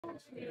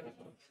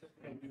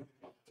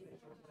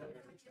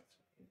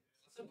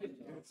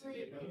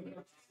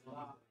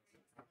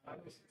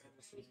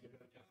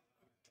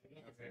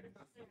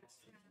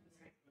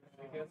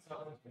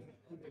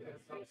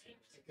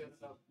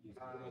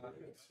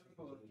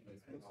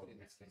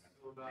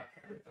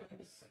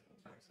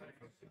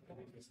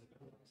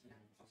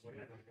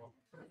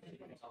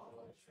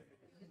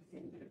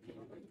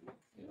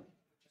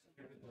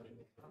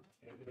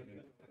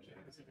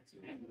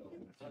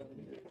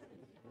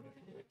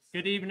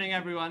Good evening,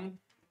 everyone.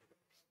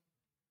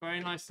 Very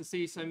nice to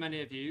see so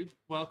many of you.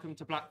 Welcome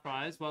to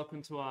Blackfriars.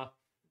 Welcome to our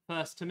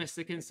first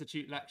Thomistic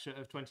Institute lecture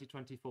of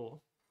 2024.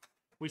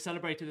 We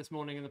celebrated this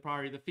morning in the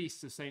Priory the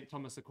feast of St.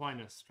 Thomas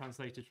Aquinas,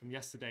 translated from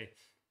yesterday.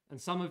 And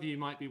some of you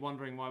might be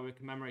wondering why we're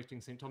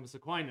commemorating St. Thomas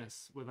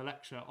Aquinas with a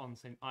lecture on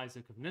St.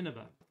 Isaac of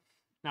Nineveh.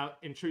 Now,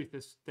 in truth,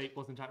 this date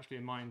wasn't actually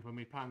in mind when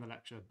we planned the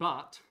lecture,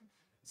 but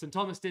St.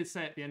 Thomas did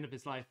say at the end of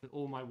his life that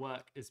all my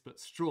work is but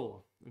straw.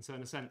 And so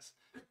in a sense,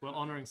 we're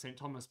honouring St.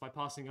 Thomas by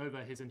passing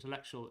over his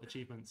intellectual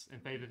achievements in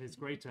favour of his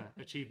greater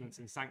achievements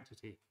in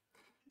sanctity.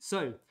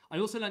 So I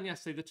also learned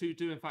yesterday the two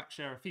do in fact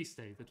share a feast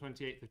day, the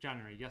 28th of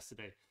January,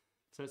 yesterday.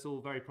 So it's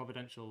all very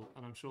providential,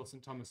 and I'm sure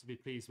St. Thomas will be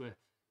pleased we're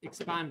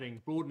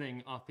expanding,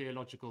 broadening our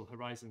theological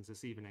horizons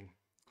this evening.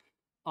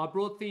 Our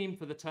broad theme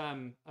for the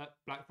term at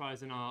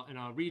Blackfriars in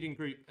our reading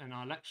group and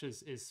our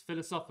lectures is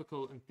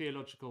philosophical and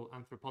theological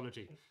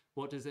anthropology.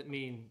 What does it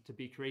mean to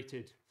be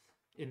created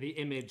in the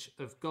image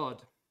of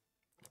God?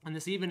 And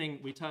this evening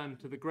we turn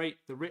to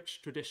the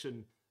rich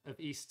tradition of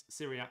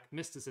East-Syriac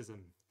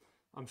mysticism.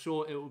 I'm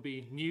sure it will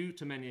be new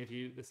to many of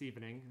you this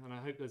evening, and I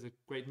hope there's a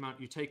great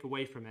amount you take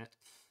away from it.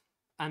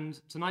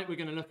 And tonight we're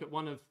going to look at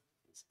one of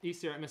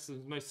East-Syriac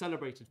mysticism's most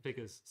celebrated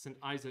figures, St.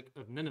 Isaac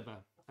of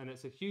Nineveh. And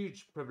it's a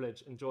huge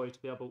privilege and joy to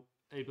be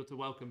able to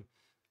welcome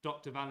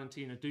Dr.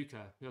 Valentina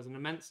Duca, who has an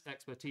immense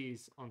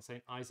expertise on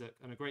St. Isaac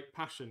and a great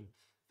passion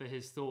for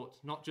his thought,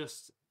 not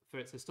just for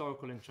its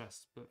historical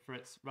interest, but for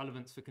its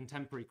relevance for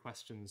contemporary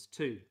questions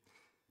too.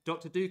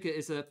 Dr. Duca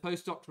is a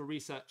postdoctoral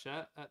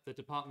researcher at the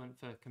Department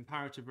for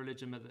Comparative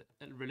Religion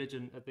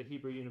at the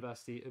Hebrew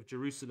University of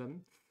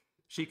Jerusalem.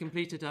 She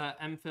completed her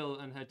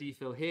MPhil and her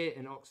DPhil here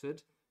in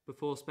Oxford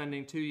before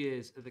spending 2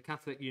 years at the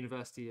Catholic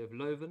University of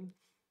Leuven.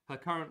 Her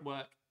current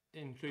work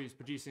includes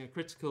producing a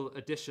critical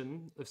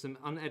edition of some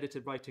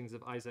unedited writings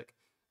of Isaac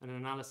and an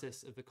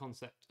analysis of the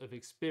concept of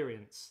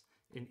experience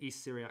in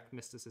East-Syriac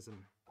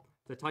mysticism.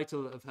 The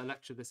title of her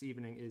lecture this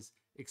evening is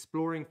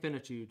Exploring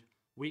Finitude,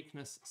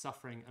 Weakness,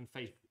 Suffering and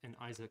Faith in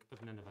Isaac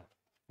of Nineveh.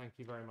 Thank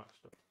you very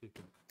much, Dr.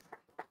 Duca.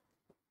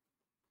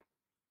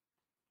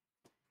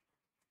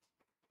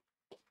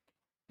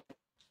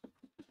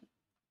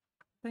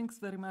 Thanks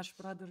very much,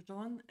 Brother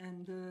John,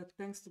 and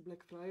thanks to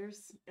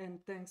Blackfriars, and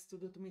thanks to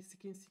the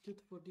Thomistic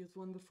Institute for this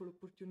wonderful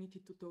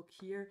opportunity to talk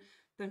here.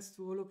 Thanks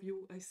to all of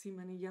you. I see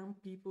many young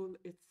people.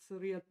 It's a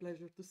real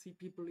pleasure to see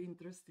people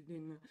interested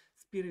in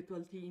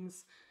spiritual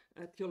themes,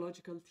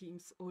 theological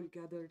themes, all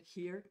gathered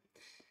here.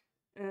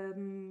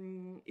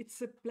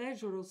 It's a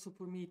pleasure also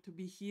for me to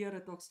be here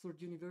at Oxford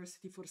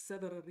University for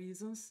several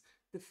reasons.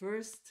 The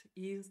first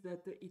is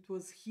that it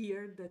was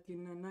here that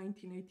in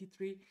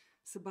 1983,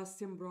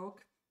 Sebastian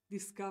Brock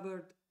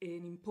discovered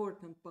an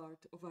important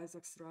part of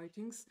Isaac's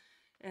writings,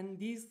 and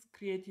this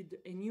created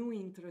a new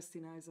interest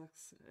in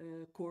Isaac's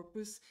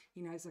corpus,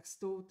 in Isaac's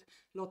thought.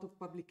 A lot of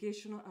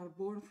publications are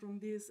born from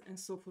this, and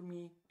so for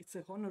me, it's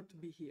an honor to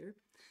be here.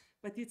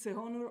 But it's an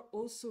honor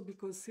also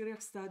because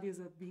Syriac studies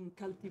have been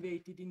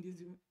cultivated in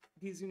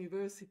this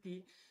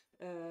university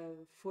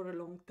for a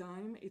long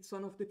time. It's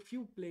one of the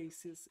few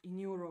places in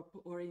Europe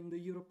or in the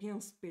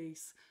European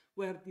space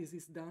where this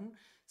is done.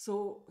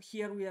 So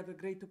here we have a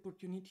great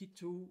opportunity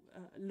to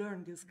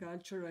learn this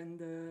culture and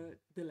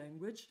the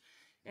language.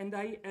 And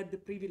I had the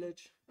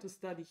privilege to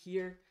study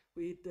here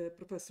with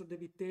Professor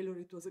David Taylor.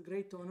 It was a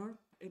great honor,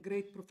 a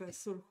great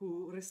professor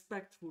who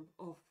respectful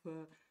of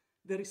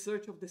the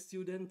research of the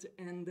student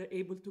and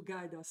able to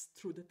guide us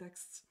through the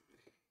texts.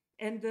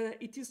 And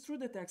it is through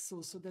the text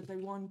also that I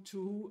want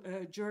to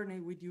journey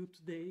with you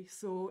today.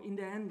 So in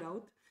the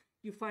handout,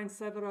 you find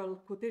several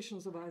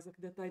quotations of Isaac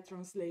that I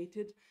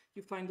translated.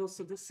 You find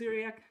also the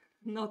Syriac.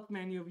 Not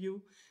many of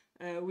you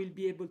will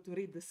be able to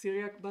read the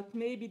Syriac, but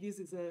maybe this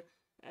is a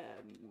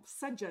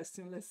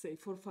suggestion, let's say,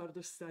 for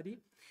further study.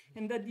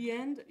 And at the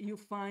end, you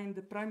find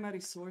the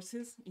primary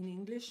sources in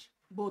English,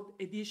 both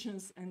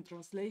editions and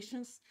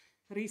translations,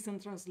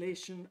 recent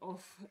translation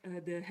of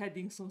the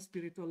headings on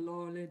spiritual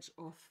knowledge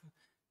of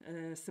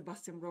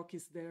Sebastian Brock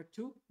is there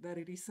too,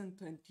 very recent,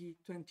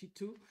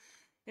 2022.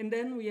 And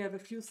then we have a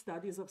few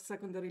studies of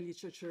secondary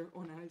literature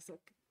on Isaac.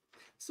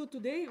 So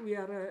today we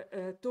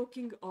are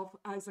talking of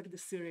Isaac the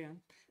Syrian.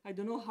 I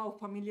don't know how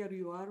familiar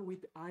you are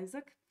with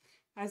Isaac.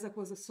 Isaac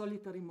was a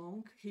solitary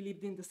monk. He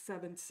lived in the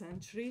 7th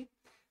century.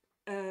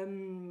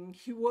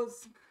 He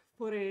was,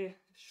 for a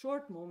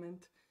short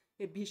moment,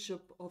 a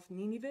bishop of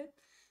Nineveh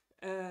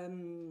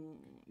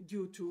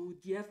due to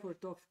the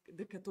effort of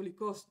the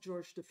Catholicos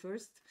George I.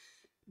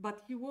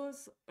 But he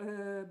was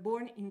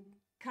born in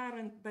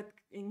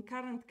in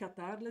current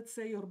Qatar, let's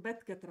say, or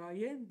Bet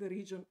Qatraye, the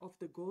region of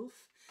the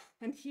Gulf,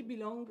 and he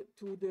belonged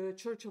to the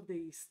Church of the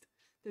East.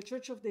 The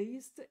Church of the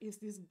East is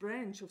this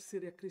branch of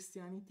Syriac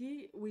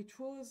Christianity, which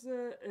was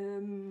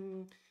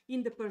in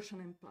the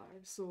Persian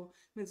Empire, so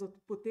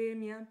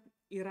Mesopotamia,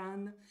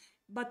 Iran,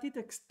 but it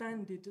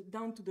expanded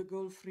down to the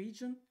Gulf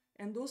region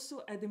and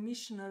also had a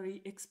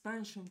missionary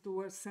expansion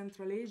towards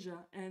Central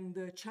Asia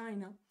and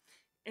China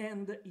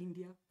and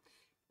India.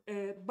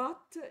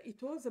 But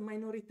it was a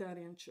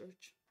minoritarian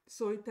church,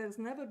 so it has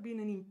never been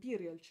an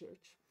imperial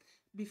church.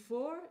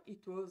 Before,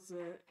 it was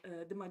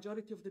the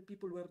majority of the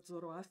people were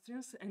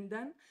Zoroastrians, and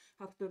then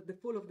after the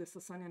fall of the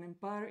Sasanian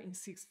Empire in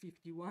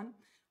 651,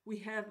 we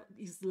have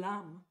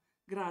Islam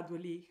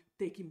gradually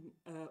taking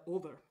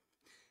over.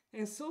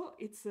 And so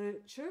it's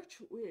a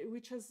church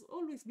which has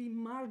always been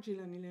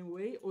marginal in a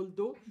way,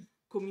 although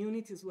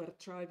communities were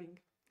thriving.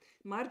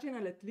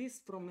 Marginal at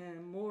least from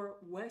a more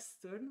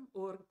Western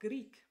or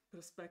Greek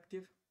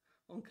perspective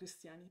on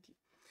Christianity.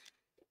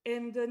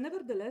 And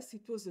nevertheless,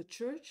 it was a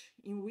church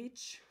in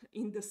which,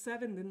 in the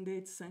 7th and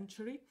 8th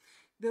century,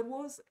 there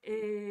was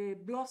a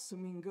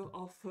blossoming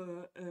of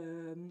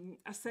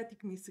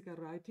ascetic mystical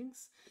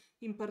writings.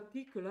 In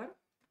particular,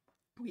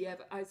 we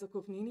have Isaac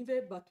of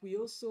Nineveh, but we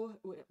also,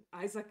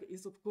 Isaac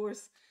is of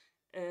course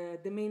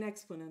the main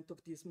exponent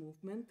of this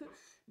movement,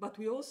 but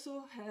we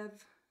also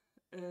have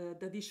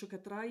Dadisho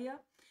Catraia,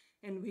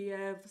 and we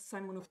have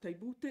Simon of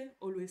Taibute,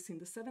 always in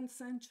the 7th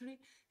century,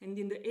 and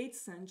in the 8th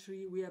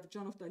century we have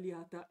John of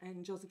Daliata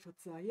and Joseph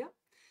Azzaia.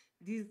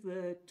 These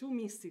two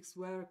mystics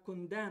were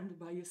condemned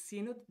by a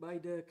synod by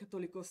the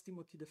Catholicos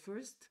Timothy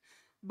I,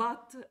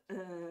 but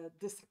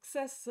the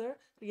successor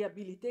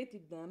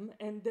rehabilitated them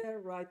and their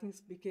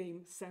writings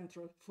became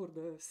central for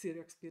the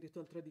Syriac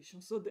spiritual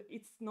tradition. So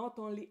it's not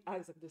only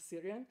Isaac the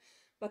Syrian,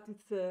 but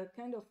it's a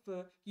kind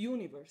of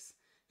universe,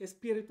 a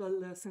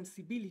spiritual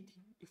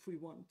sensibility, if we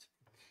want.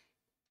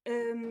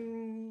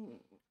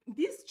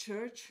 This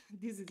church,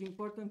 this is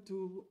important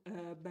to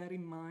bear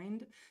in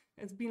mind,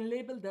 has been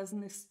labeled as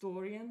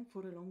Nestorian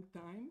for a long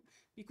time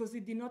because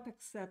it did not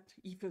accept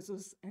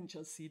Ephesus and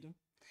Chalcedon.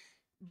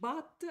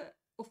 But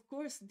of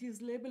course,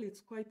 this label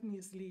is quite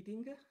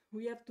misleading.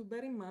 We have to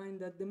bear in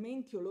mind that the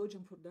main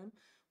theologian for them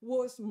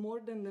was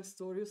more than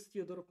Nestorius,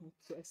 Theodore of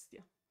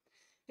Mopsuestia.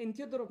 And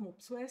Theodore of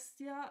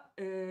Mopsuestia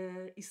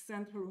is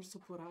central also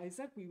for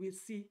Isaac. We will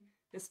see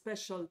a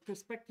special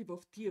perspective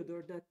of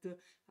Theodore that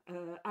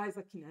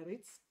Isaac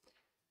inherits.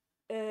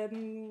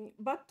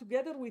 But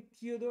together with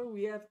Theodore,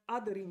 we have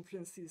other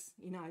influences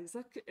in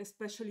Isaac,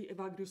 especially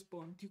Evagrius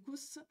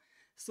Ponticus.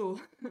 So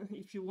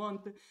if you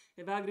want,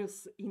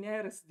 Evagrius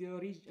inherits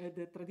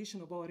the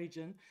tradition of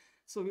origin.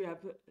 So we have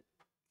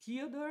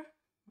Theodore,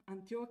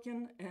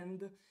 Antiochian,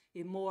 and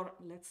a more,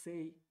 let's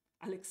say,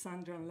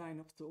 Alexandrian line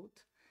of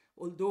thought.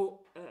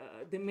 Although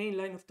the main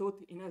line of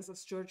thought in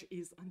Isaac's church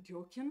is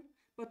Antiochian,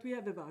 but we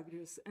have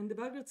Evagrius. And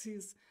Evagrius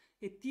is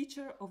a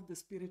teacher of the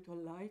spiritual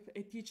life,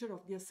 a teacher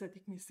of the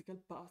ascetic mystical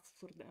path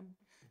for them.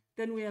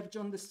 Then we have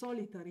John the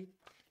Solitary.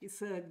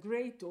 He's a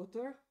great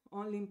author,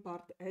 only in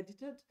part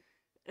edited,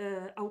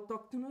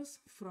 autochthonous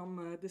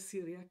from the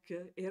Syriac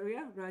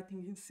area,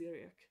 writing in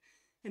Syriac.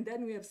 And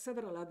then we have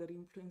several other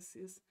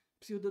influences.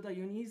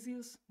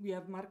 Pseudo-Dionysius, we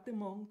have Mark the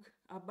Monk,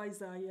 Abba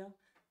Isaiah,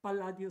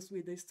 Palladius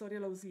with the Historia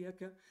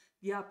Lausiaca,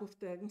 the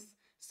Apophthegms.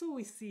 So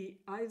we see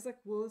Isaac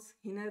was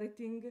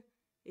inheriting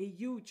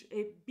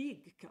a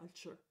big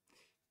culture.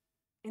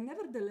 And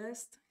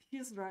nevertheless,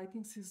 his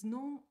writings is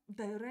not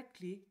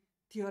directly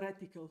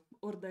theoretical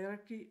or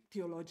directly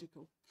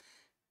theological,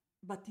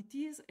 but it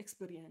is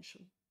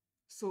experiential.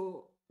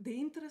 So the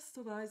interest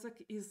of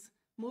Isaac is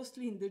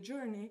mostly in the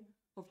journey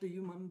of the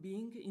human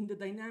being, in the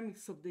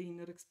dynamics of the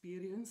inner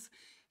experience,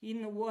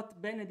 in what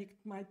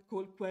Benedict might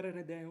call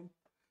quaerere deum.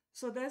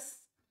 So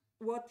that's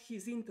what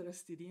he's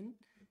interested in.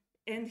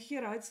 And he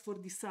writes for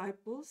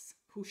disciples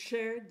who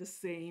share the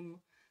same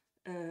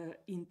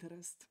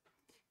interest.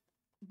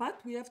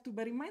 But we have to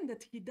bear in mind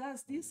that he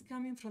does this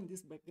coming from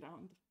this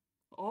background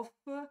of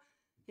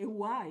a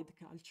wide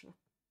culture.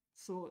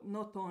 So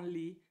not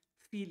only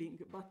feeling,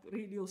 but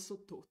really also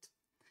thought.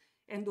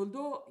 And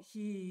although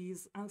he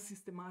is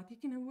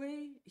unsystematic in a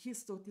way,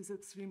 his thought is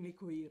extremely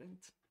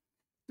coherent.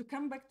 To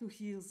come back to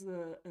his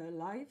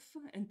life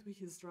and to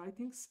his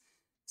writings,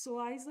 so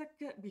Isaac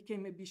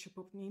became a bishop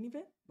of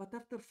Nineveh, but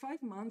after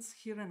 5 months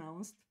he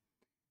renounced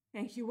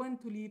and he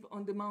went to live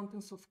on the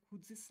mountains of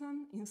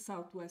Khuzestan in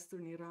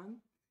southwestern Iran,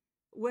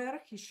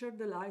 where he shared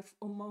the life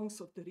of monks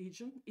of the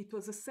region. It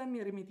was a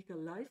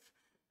semi-eremitical life,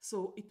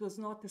 so it was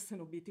not a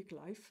cenobitic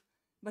life,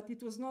 but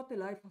it was not a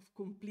life of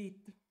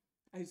complete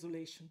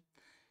isolation.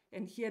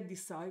 And he had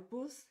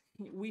disciples.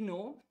 We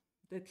know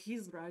that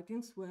his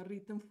writings were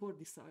written for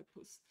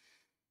disciples.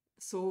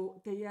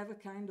 So they have a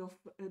kind of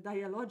a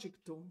dialogic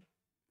tone,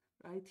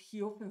 right?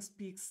 He often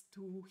speaks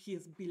to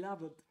his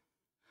beloved,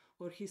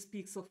 or he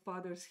speaks of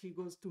fathers he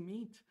goes to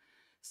meet.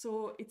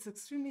 So it's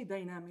extremely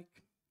dynamic.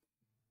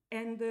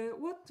 And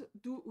what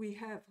do we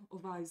have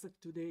of Isaac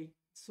today?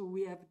 So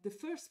we have the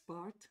first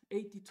part,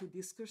 82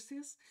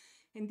 discourses,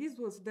 And this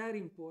was very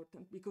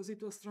important because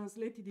it was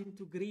translated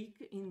into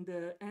Greek in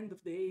the end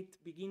of the 8th,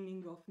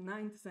 beginning of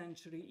 9th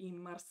century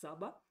in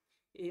Marsaba,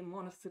 a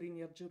monastery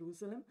near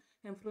Jerusalem.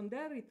 And from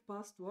there it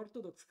passed to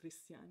Orthodox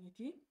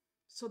Christianity,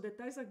 so that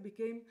Isaac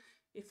became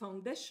a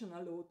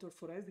foundational author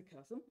for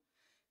hesychasm.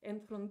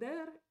 And from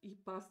there, he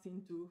passed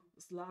into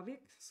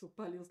Slavic, so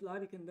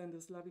Paleo-Slavic and then the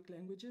Slavic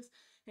languages,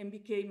 and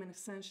became an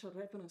essential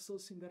reference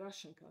also in the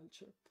Russian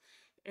culture.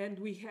 And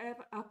we have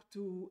up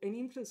to an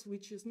influence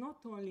which is not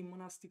only in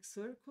monastic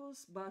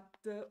circles, but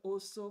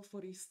also,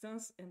 for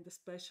instance, and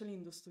especially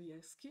in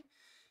Dostoevsky,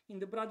 in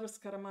the Brothers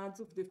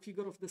Karamazov, the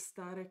figure of the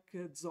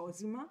Starek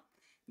Zosima,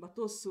 but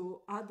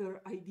also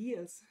other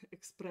ideas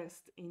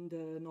expressed in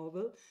the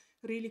novel,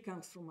 really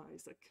comes from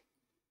Isaac.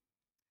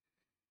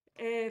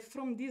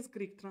 From this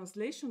Greek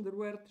translation, there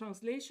were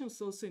translations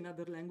also in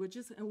other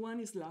languages, and one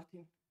is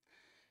Latin.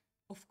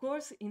 Of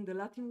course, in the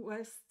Latin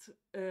West,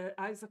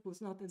 Isaac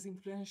was not as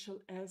influential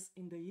as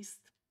in the East,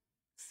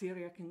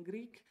 Syriac and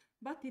Greek,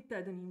 but it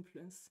had an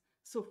influence.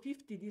 So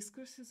 50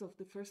 discourses of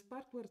the first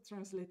part were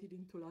translated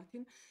into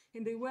Latin,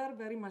 and they were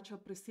very much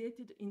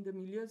appreciated in the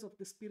milieus of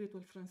the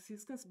spiritual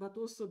Franciscans, but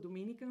also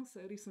Dominicans.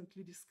 I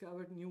recently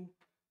discovered new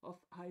of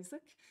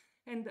Isaac,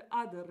 and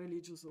other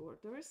religious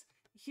orders.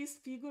 His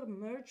figure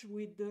merged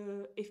with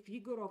a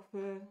figure of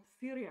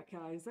Syriac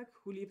Isaac,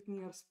 who lived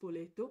near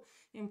Spoleto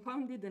and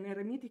founded an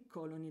eremitic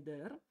colony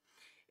there,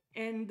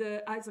 and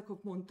Isaac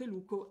of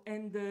Monteluco.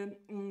 And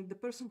the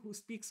person who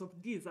speaks of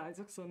this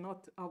Isaac, so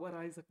not our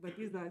Isaac, but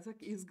this Isaac,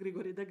 is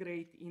Gregory the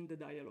Great in the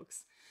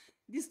dialogues.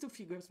 These two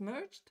figures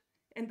merged,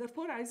 and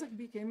therefore Isaac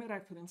became a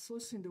reference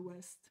also in the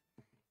West.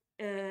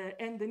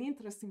 And an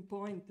interesting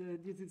point,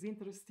 this is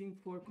interesting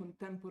for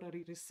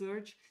contemporary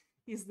research,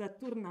 is that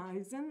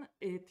Turnuysen,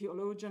 a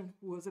theologian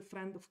who was a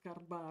friend of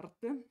Karl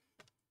Barth,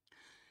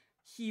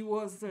 he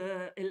was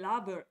a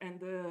lover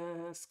and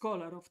a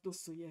scholar of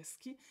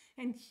Dostoevsky,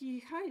 and he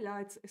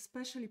highlights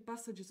especially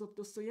passages of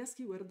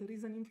Dostoevsky where there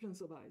is an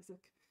influence of Isaac.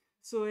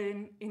 So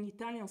an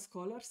Italian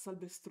scholar,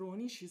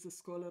 Salvestroni, she's a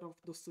scholar of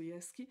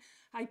Dostoevsky,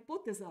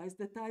 hypothesized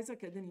that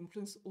Isaac had an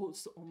influence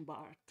also on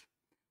Barth.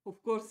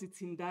 Of course,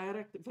 it's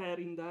indirect,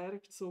 very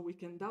indirect, so we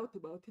can doubt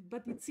about it,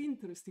 but it's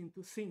interesting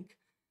to think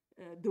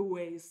the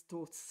ways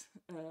thoughts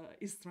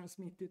is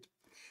transmitted.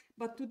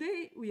 But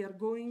today we are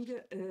going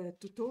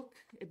to talk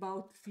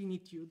about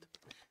finitude.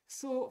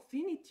 So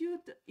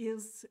finitude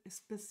is a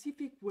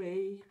specific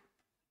way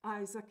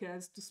Isaac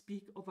has to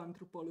speak of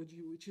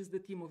anthropology, which is the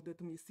theme of the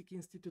Thomistic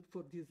Institute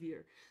for this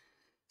year.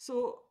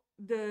 So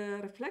the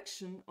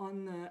reflection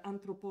on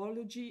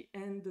anthropology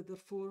and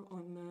therefore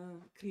on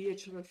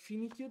creatural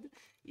finitude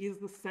is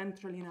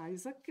central in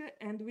Isaac,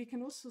 and we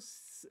can also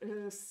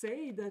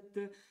say that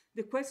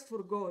the quest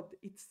for God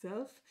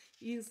itself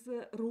is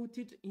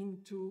rooted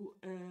into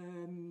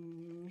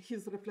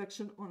his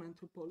reflection on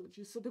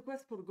anthropology. So the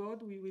quest for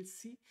God, we will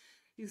see,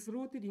 is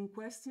rooted in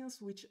questions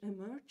which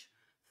emerge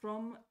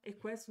from a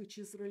quest which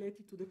is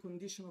related to the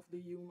condition of the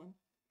human.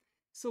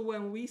 So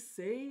when we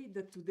say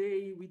that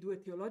today we do a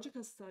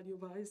theological study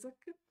of Isaac,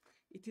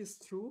 it is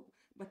true,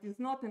 but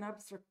it's not an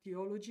abstract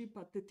theology,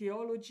 but a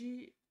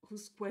theology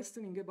whose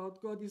questioning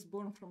about God is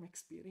born from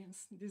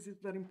experience. This is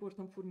very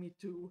important for me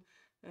to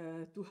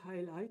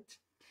highlight.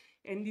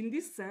 And in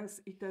this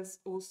sense, it has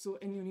also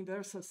a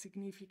universal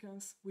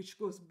significance which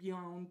goes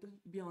beyond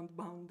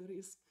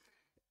boundaries,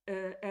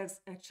 as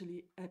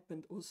actually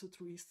happened also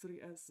through history,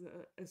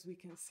 as we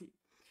can see.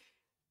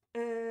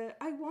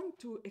 I want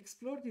to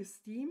explore this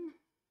theme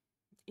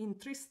in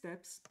 3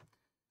 steps.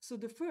 So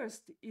the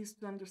first is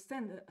to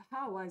understand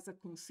how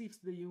Isaac conceives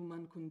the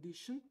human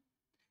condition.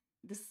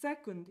 The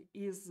second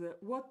is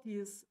what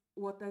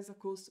Isaac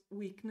calls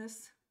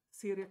weakness,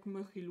 Syriac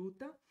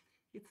mḥiluta.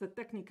 It's a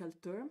technical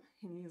term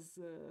in his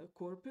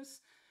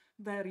corpus,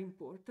 very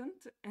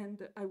important,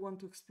 and I want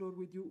to explore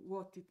with you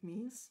what it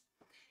means.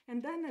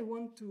 And then I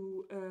want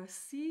to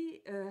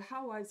see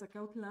how Isaac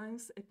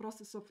outlines a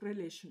process of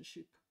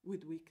relationship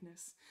with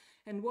weakness,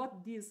 and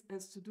what this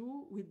has to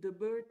do with the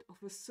birth of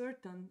a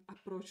certain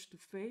approach to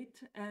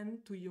faith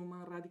and to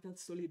human radical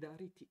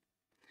solidarity.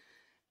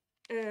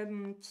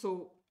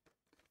 So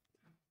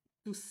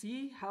to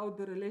see how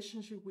the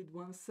relationship with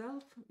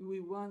oneself,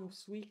 with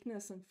one's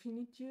weakness and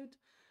finitude,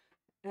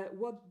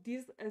 what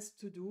this has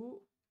to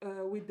do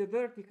with the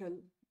vertical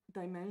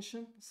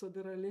dimension, so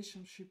the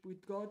relationship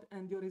with God,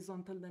 and the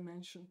horizontal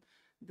dimension,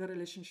 the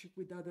relationship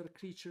with other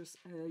creatures,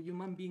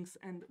 human beings,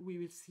 and we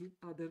will see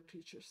other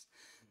creatures.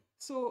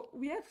 So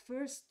we have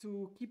first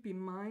to keep in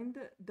mind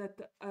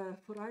that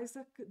for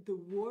Isaac, the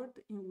world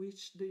in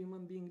which the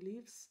human being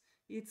lives,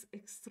 it's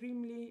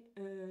extremely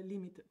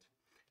limited.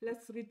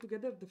 Let's read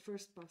together the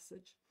first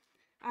passage.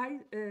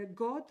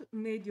 God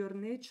made your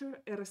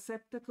nature a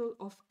receptacle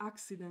of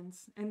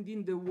accidents, and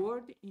in the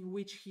world in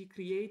which he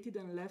created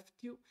and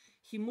left you,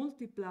 he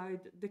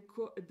multiplied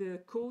the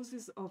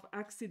causes of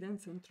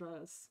accidents and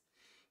trials.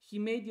 He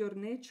made your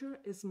nature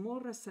a small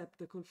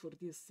receptacle for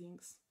these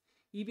things.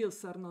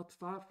 Evils are not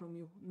far from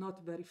you,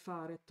 not very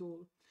far at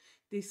all.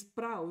 They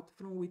sprout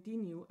from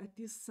within you at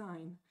this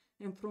sign,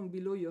 and from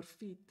below your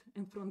feet,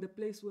 and from the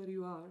place where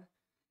you are.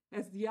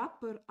 As the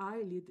upper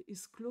eyelid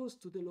is close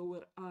to the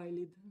lower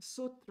eyelid,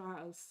 so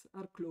trials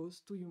are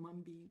close to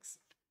human beings.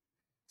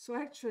 So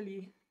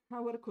actually,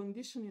 our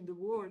condition in the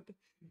world,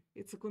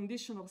 it's a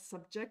condition of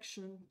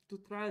subjection to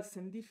trials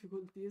and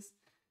difficulties,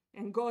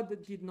 and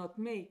God did not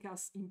make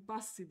us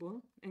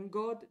impassible, and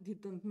God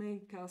did not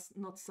make us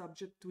not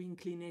subject to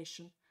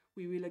inclination.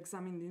 We will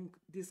examine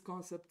this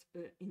concept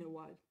in a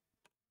while.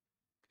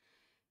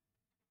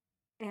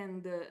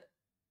 And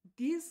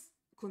this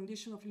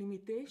condition of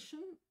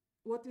limitation,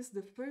 what is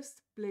the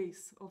first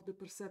place of the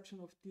perception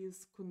of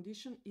this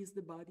condition is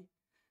the body.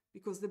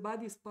 Because the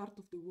body is part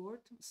of the world,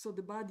 so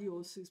the body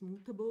also is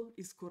mutable,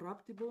 is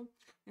corruptible,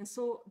 and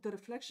so the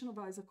reflection of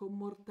Isaac on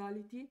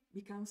mortality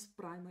becomes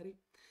primary,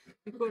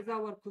 because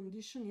our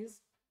condition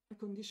is a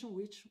condition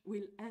which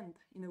will end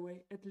in a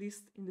way, at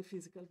least in the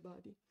physical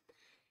body.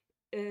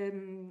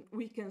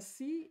 We can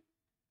see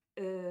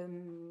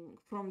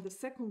from the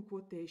second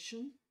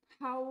quotation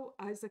how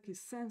Isaac is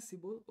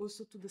sensible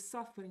also to the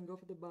suffering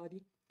of the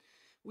body.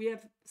 We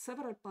have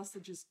several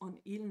passages on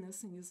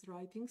illness in his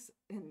writings,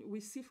 and we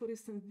see, for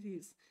instance,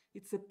 this.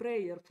 It's a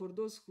prayer for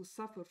those who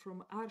suffer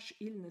from harsh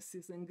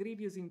illnesses and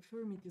grievous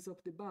infirmities of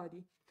the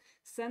body.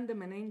 Send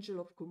them an angel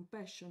of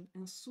compassion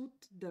and soothe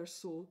their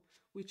soul,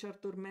 which are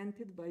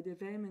tormented by the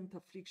vehement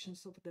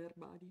afflictions of their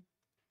body.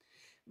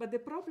 But the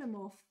problem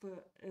of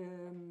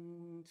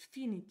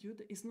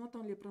finitude is not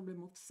only a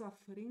problem of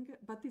suffering,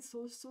 but it's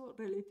also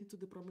related to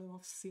the problem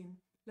of sin.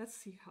 Let's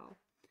see how.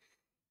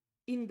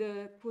 In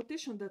the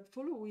quotation that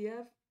follow, we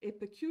have a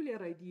peculiar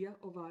idea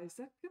of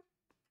Isaac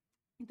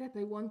that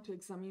I want to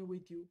examine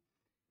with you.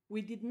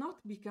 We did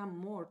not become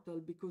mortal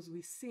because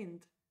we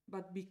sinned,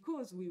 but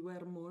because we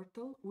were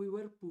mortal, we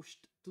were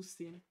pushed to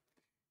sin.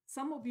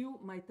 Some of you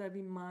might have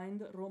in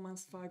mind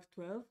Romans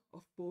 5:12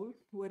 of Paul,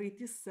 where it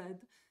is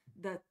said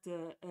that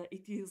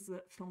it is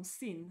from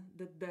sin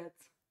that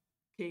death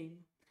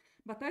came.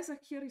 But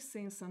Isaac here is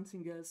saying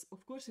something else.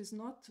 Of course, it's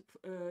not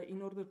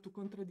in order to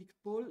contradict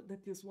Paul.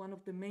 That is one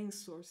of the main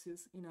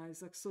sources in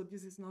Isaac, so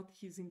this is not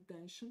his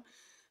intention.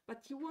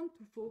 But he wants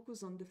to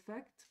focus on the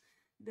fact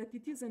that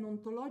it is an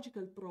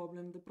ontological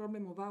problem, the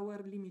problem of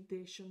our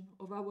limitation,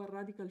 of our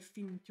radical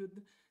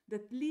finitude,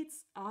 that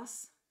leads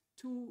us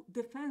to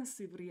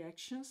defensive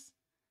reactions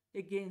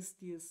against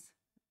this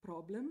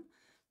problem,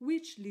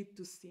 which lead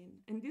to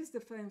sin. And these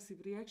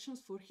defensive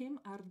reactions for him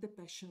are the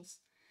passions.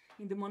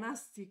 In the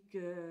monastic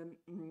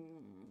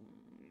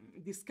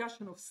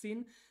discussion of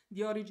sin,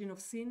 the origin of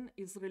sin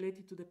is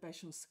related to the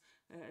passions,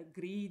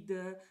 greed,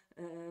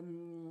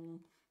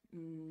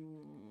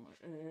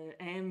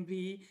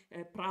 envy,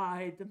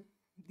 pride,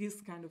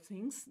 these kind of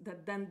things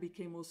that then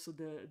became also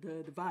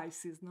the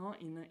vices, no,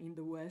 in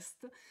the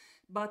West.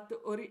 But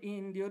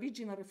in the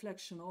original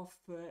reflection of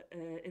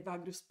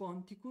Evagrius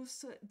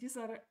Ponticus, these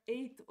are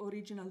 8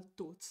 original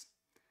thoughts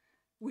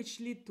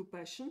which lead to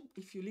passion.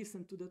 If you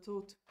listen to the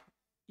thought,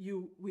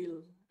 you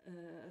will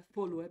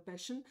follow a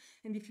passion,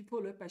 and if you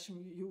follow a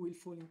passion, you will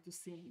fall into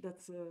sin.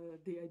 That's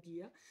the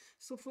idea.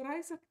 So for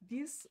Isaac,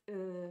 these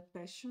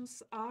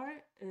passions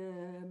are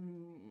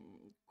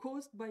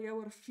caused by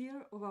our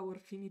fear of our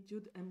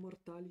finitude and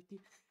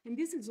mortality. And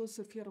this is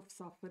also fear of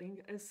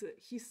suffering, as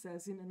he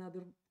says in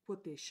another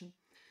quotation.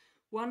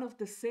 One of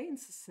the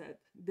saints said,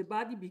 "The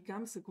body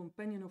becomes a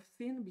companion of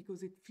sin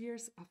because it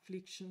fears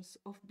afflictions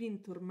of being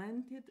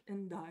tormented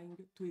and dying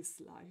to its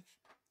life."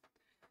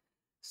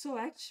 So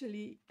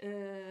actually,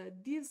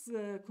 this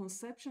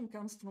conception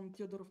comes from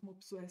Theodore of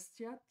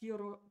Mopsuestia.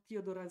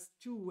 Theodore has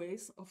 2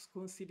 ways of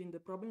conceiving the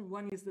problem.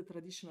 One is the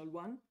traditional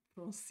one,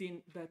 from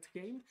sin that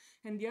came,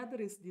 and the other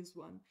is this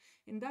one.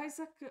 And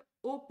Isaac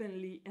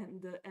openly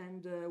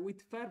and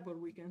with fervor,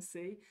 we can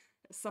say,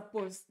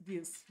 supports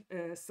this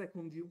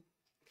second view.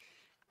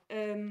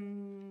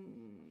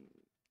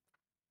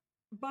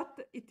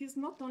 But it is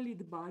not only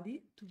the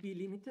body to be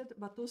limited,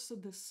 but also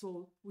the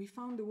soul. We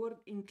found the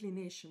word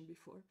inclination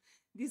before.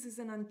 This is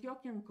an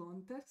Antiochian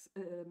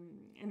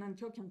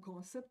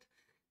concept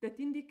that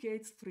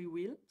indicates free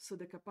will, so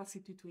the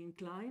capacity to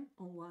incline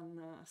on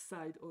one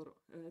side or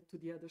to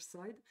the other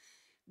side.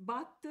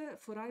 But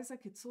for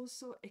Isaac, it's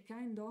also a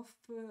kind of,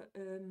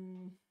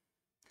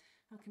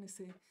 how can I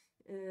say,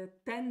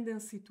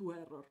 tendency to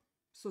error.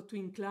 So to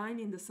incline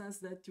in the sense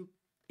that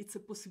it's a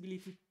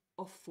possibility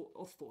of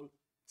fall.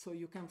 So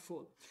you can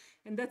fall.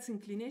 And that's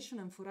inclination,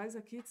 and for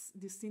Isaac it's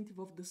distinctive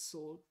of the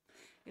soul.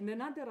 And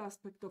another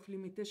aspect of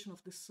limitation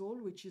of the soul,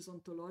 which is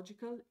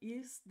ontological,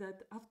 is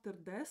that after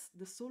death,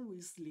 the soul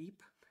will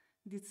sleep.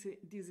 This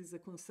is a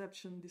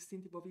conception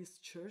distinctive of his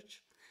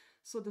church.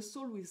 So the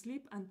soul will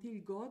sleep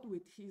until God,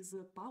 with his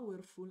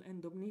powerful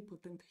and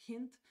omnipotent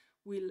hint,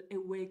 will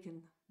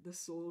awaken the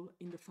soul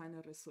in the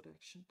final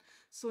resurrection.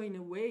 So in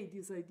a way,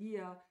 this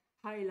idea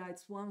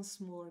highlights once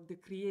more the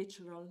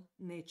creatural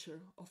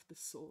nature of the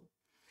soul.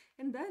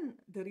 And then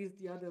there is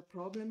the other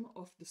problem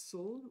of the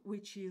soul,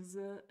 which is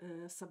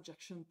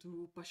subjection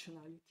to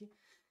passionality.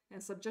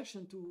 And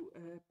subjection to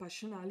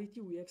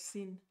passionality, we have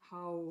seen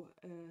how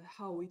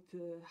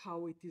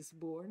it is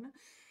born.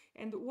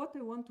 And what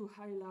I want to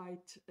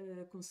highlight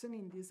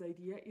concerning this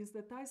idea is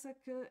that Isaac,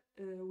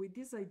 with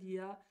this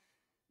idea,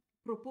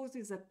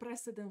 proposes a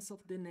precedence of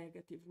the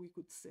negative, we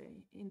could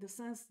say, in the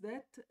sense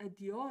that at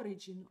the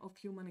origin of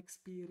human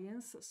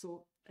experience,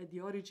 so at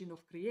the origin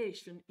of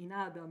creation in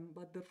Adam,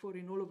 but therefore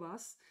in all of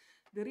us,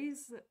 there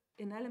is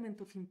an element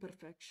of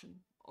imperfection,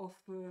 of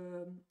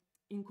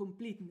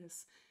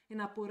incompleteness, an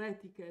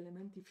aporetic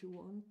element, if you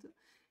want.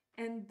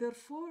 And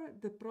therefore,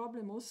 the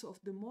problem also of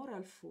the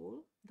moral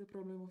fall, the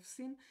problem of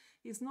sin,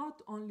 is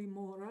not only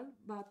moral,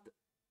 but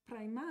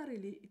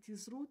primarily it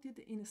is rooted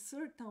in a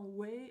certain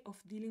way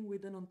of dealing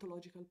with an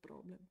ontological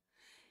problem.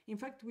 In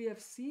fact, we have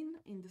seen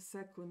in the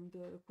second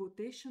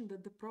quotation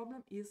that the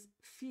problem is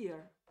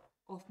fear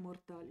of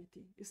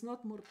mortality. It's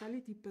not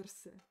mortality per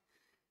se.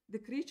 The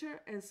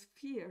creature has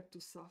fear to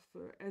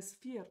suffer, has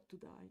fear to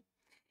die.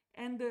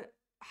 And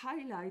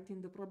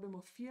highlighting the problem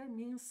of fear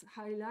means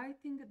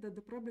highlighting that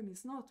the problem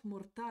is not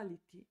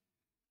mortality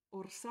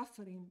or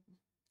suffering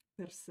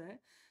per se,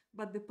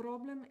 but the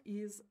problem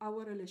is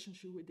our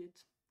relationship with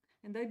it.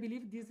 And I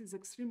believe this is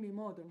extremely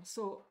modern.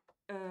 So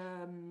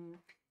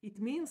it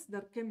means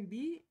there can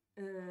be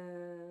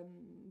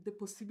the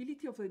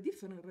possibility of a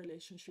different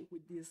relationship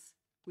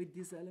with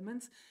these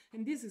elements.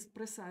 And this is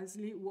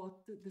precisely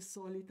what the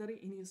solitary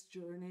in his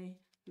journey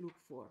look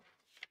for.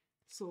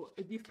 So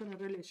a different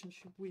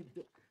relationship with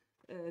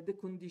the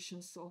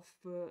conditions of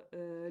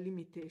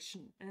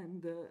limitation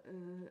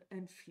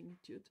and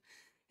finitude.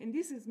 And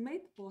this is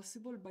made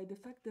possible by the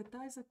fact that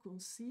Isaac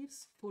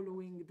conceives,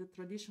 following the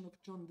tradition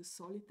of John the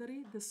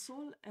Solitary, the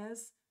soul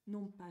as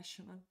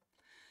non-passional.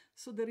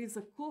 So there is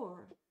a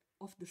core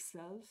of the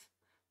self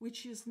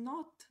which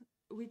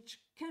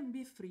can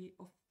be free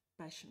of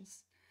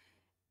passions.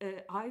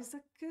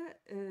 Isaac,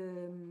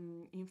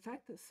 in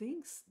fact,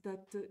 thinks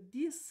that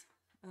this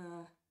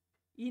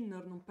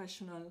inner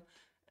non-passional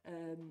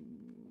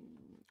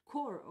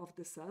core of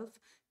the self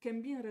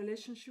can be in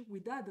relationship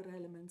with other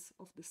elements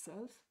of the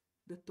self,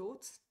 the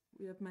thoughts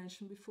we have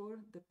mentioned before,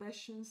 the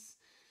passions,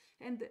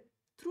 and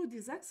through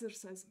this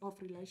exercise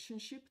of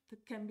relationship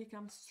that can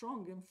become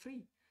strong and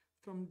free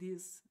from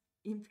these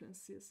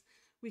influences.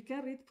 We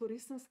can read, for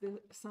instance,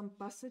 some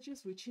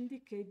passages which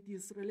indicate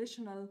this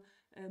relational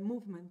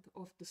movement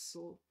of the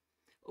soul.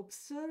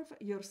 Observe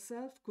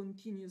yourself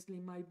continuously,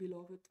 my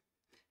beloved.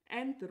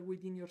 Enter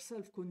within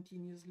yourself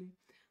continuously.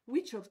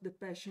 Which of the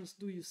passions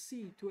do you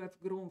see to have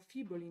grown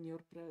feeble in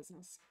your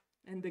presence?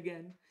 And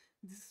again,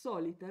 the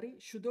solitary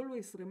should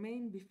always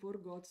remain before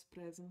God's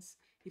presence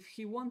if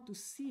he wants to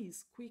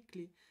seize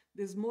quickly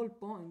the small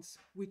points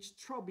which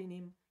throb in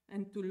him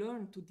and to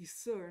learn to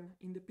discern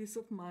in the peace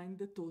of mind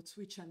the thoughts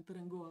which enter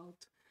and go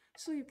out.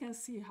 So you can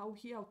see how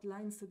he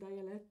outlines the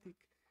dialectic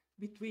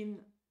between,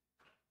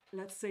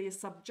 let's say, a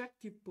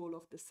subjective pole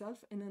of the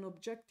self and an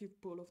objective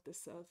pole of the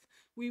self.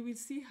 We will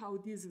see how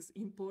this is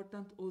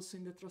important also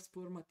in the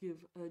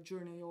transformative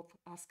journey of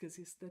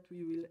ascesis that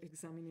we will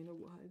examine in a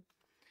while.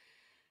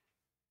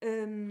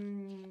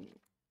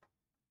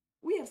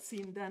 We have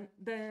seen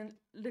then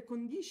the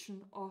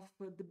condition of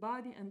the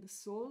body and the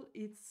soul,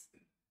 its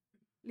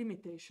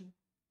limitation.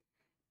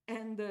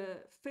 And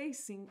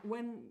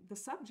when the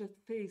subject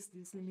faces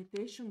this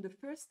limitation, the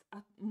first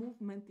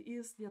movement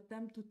is the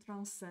attempt to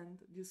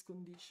transcend this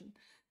condition.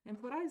 And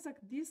for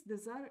Isaac, this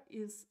desire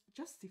is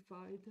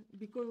justified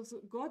because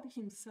God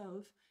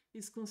himself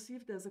is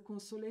conceived as a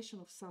consolation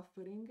of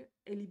suffering,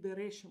 a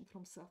liberation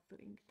from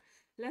suffering.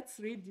 Let's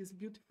read this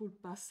beautiful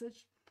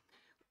passage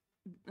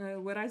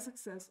where Isaac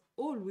says,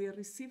 all will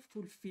receive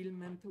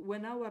fulfillment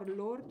when our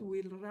Lord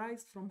will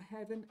rise from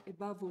heaven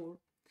above all,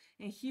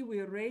 and he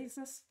will raise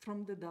us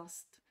from the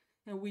dust,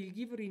 and will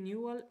give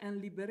renewal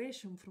and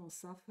liberation from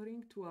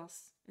suffering to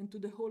us and to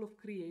the whole of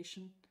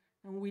creation,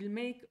 and will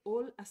make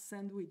all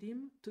ascend with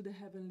him to the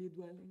heavenly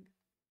dwelling.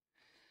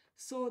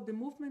 So the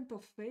movement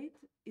of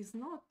faith is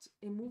not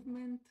a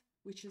movement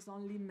which is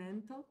only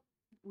mental.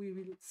 We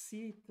will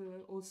see it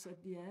also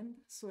at the end,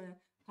 so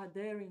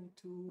adhering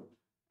to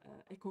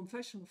a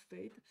confession of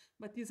faith,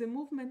 but is a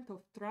movement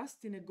of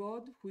trust in a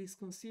God who is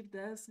conceived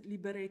as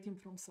liberating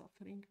from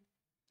suffering.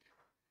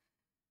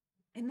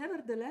 And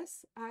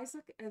nevertheless,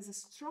 Isaac has a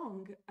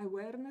strong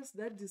awareness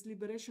that this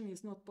liberation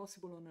is not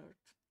possible on earth.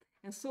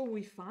 And so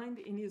we find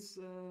in his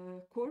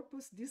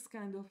corpus this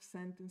kind of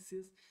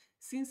sentences.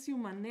 Since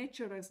human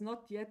nature has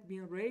not yet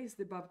been raised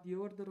above the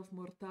order of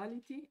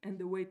mortality and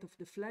the weight of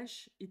the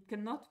flesh, it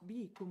cannot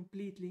be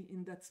completely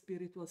in that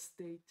spiritual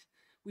state,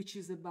 which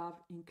is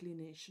above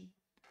inclination.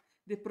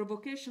 The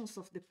provocations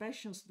of the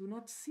passions do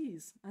not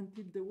cease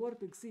until the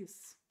world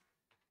exists.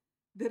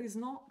 There is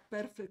no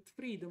perfect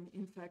freedom,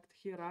 in fact,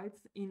 he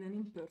writes, in an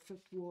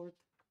imperfect world.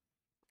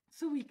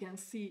 So we can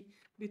see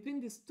between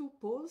these two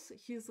poles,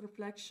 his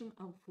reflection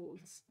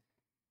unfolds.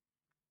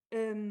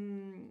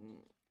 And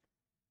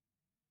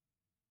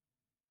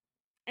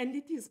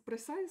it is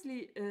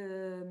precisely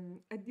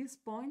at this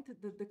point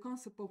that the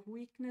concept of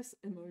weakness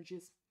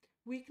emerges.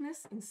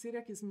 Weakness in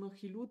Syriac is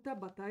mḥiluta,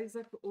 but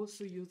Isaac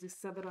also uses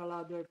several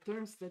other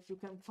terms that you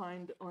can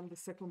find on the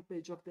second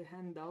page of the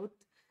handout.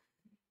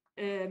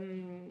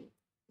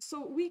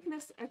 So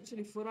weakness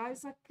actually for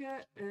Isaac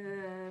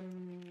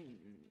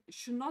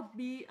should not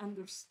be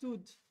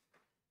understood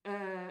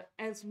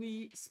as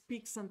we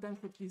speak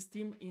sometimes of this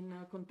theme in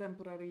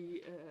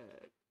contemporary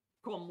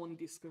common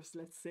discourse,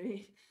 let's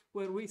say,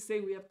 where we say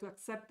we have to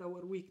accept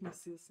our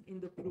weaknesses in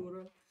the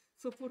plural.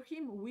 So for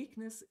him,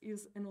 weakness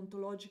is an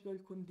ontological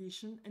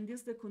condition, and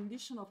is the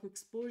condition of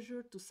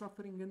exposure to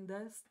suffering and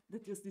death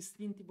that is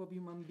distinctive of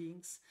human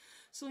beings.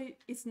 So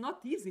it's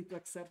not easy to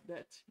accept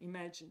that,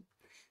 imagine.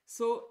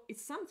 So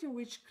it's something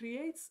which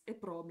creates a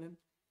problem.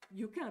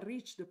 You can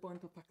reach the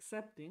point of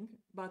accepting,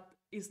 but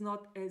it's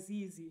not as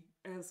easy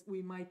as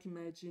we might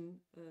imagine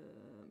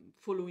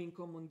following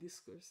common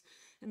discourse.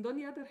 And on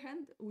the other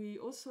hand, we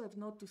also have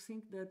not to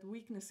think that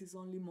weakness is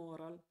only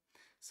moral,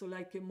 so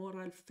like a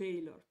moral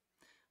failure,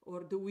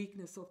 or the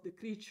weakness of the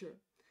creature,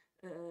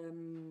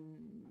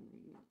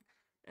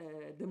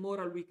 the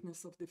moral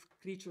weakness of the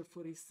creature,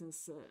 for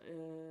instance,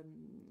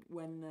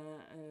 when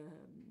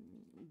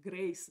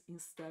grace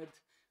instead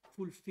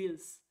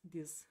fulfills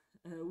this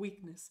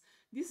weakness.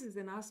 This is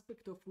an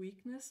aspect of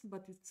weakness,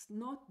 but it's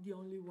not the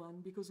only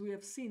one, because we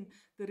have seen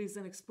there is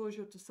an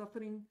exposure to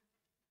suffering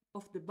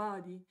of the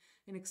body,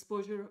 an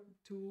exposure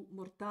to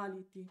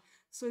mortality.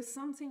 So it's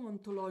something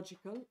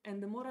ontological,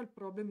 and the moral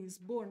problem is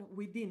born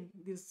within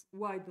this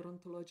wider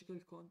ontological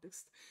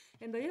context.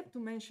 And I have to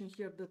mention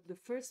here that the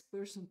first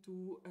person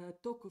to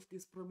talk of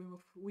this problem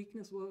of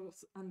weakness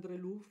was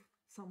André Louvre.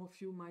 Some of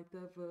you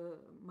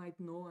might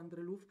know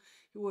André Louvre.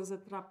 He was a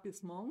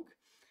Trappist monk,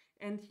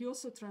 and he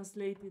also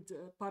translated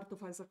part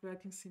of Isaac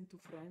writings into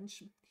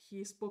French.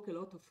 He spoke a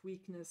lot of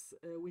weakness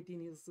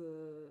within his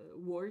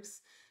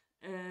works,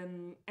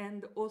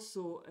 and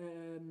also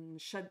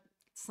shed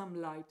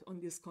some light on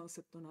this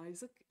concept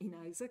in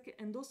Isaac,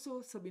 and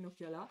also Sabino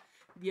Chiala,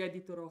 the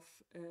editor of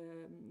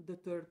the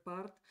third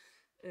part,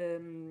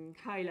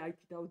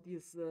 highlighted how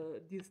this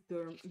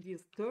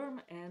term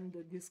and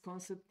this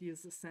concept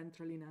is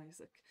central in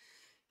Isaac.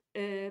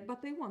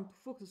 But I want to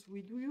focus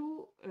with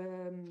you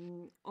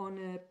on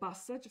a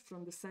passage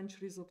from the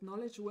Centuries of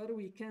Knowledge where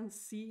we can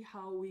see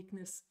how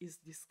weakness is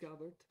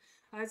discovered.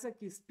 Isaac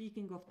is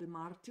speaking of the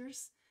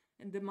martyrs,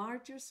 and the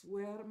martyrs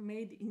were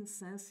made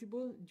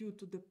insensible due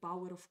to the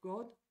power of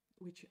God,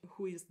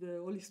 who is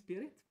the Holy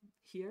Spirit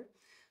here.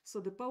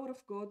 So the power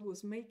of God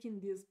was making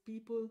these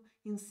people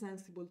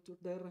insensible to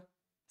their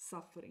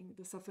suffering,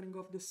 the suffering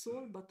of the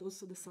soul, but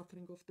also the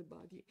suffering of the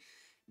body.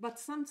 But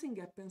something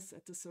happens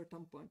at a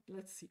certain point.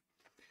 Let's see.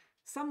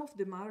 Some of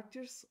the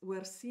martyrs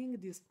were seeing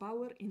this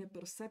power in a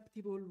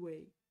perceptible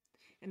way,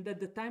 and at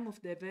the time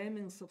of the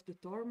vehemence of the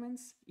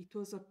torments, it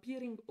was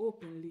appearing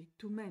openly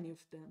to many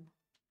of them.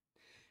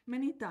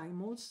 Many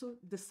times also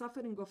the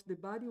suffering of the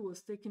body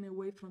was taken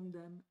away from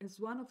them, as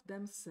one of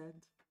them said.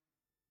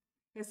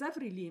 As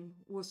every limb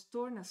was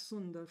torn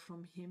asunder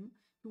from him,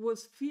 he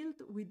was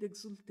filled with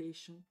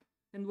exultation,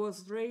 and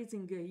was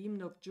raising a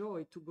hymn of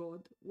joy to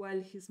God,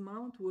 while his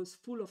mouth was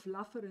full of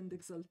laughter and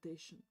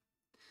exultation.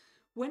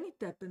 When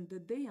it happened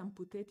that they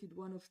amputated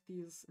one of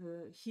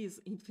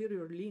his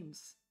inferior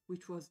limbs,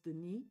 which was the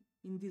knee,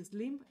 in this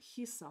limb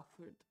he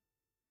suffered.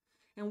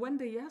 And when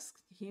they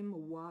asked him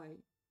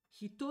why,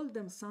 he told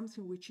them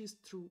something which is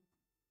true.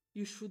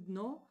 You should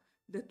know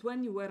that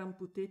when you were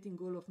amputating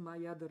all of my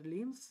other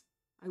limbs,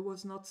 I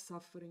was not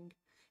suffering,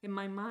 and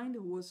my mind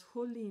was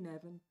wholly in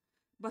heaven.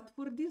 But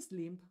for this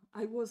limb,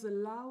 I was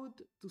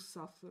allowed to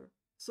suffer,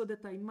 so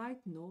that I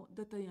might know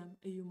that I am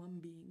a human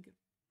being.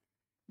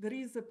 There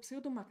is a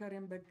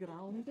pseudo-Macarian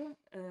background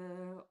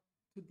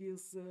to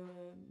this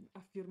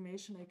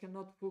affirmation. I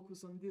cannot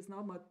focus on this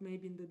now, but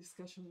maybe in the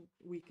discussion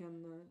we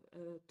can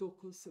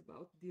talk also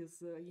about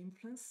this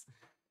influence.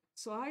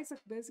 So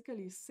Isaac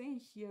basically is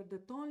saying here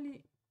that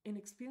only an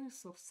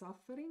experience of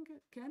suffering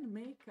can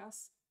make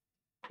us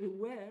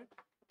aware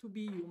to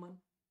be human.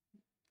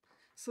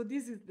 So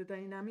this is the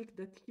dynamic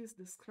that he's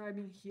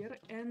describing here,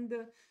 and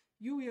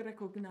you will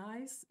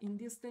recognize in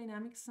this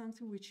dynamic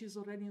something which is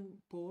already in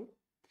Paul,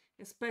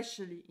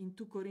 especially in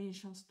 2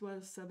 Corinthians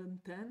 12, 7,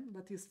 10,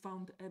 but is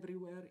found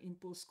everywhere in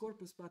Paul's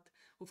corpus, but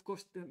of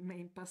course the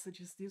main passage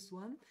is this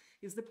one,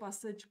 is the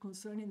passage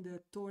concerning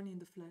the thorn in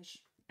the flesh,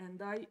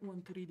 and I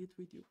want to read it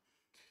with you.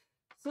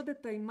 So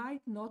that I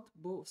might not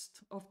boast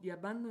of the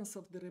abundance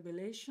of the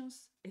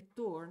revelations, a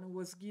thorn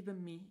was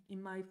given me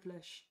in my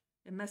flesh,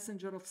 a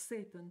messenger of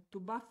Satan,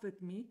 to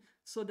buffet me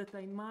so that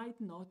I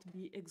might not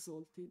be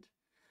exalted.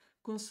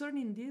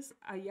 Concerning this,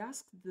 I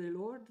asked the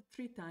Lord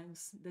 3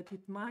 times that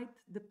it might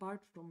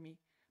depart from me.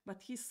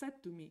 But he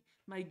said to me,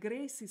 my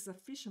grace is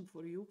sufficient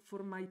for you,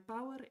 for my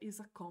power is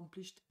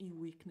accomplished in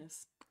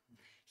weakness.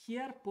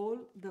 Here, Paul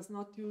does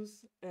not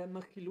use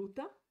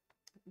mḥiluta,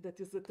 that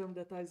is the term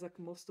that Isaac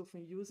most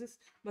often uses,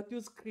 but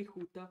use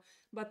creatural.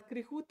 But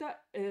creatural,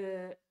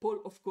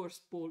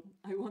 Paul,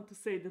 I want to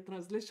say the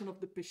translation of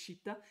the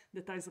Peshitta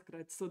that Isaac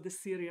read, so the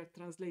Syriac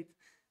translate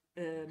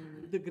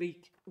the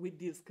Greek with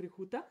this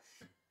creatural.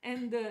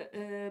 And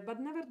but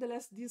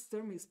nevertheless, this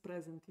term is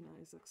present in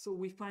Isaac. So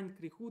we find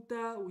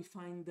mḥiluta, we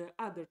find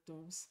other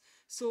terms.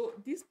 So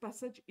this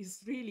passage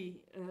is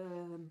really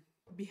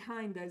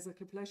behind Isaac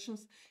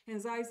reflections,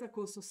 and Isaac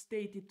also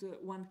stated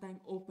one time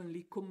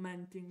openly,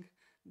 commenting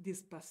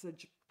this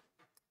passage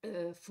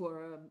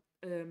for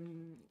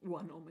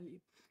one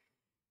homily.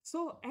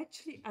 So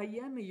actually, I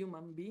am a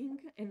human being,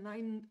 and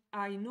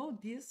I know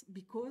this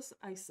because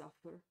I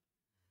suffer.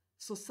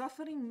 So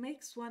suffering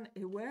makes one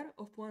aware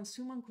of one's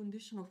human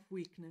condition of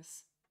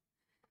weakness.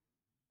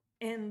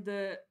 And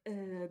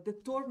the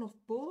thorn of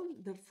Paul,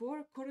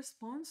 therefore,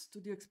 corresponds to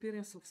the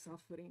experience of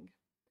suffering.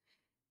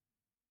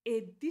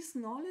 And this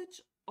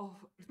knowledge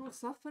of true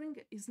suffering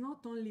is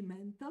not only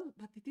mental,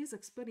 but it is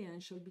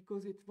experiential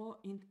because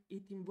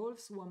it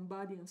involves one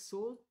body and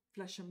soul,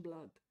 flesh and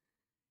blood.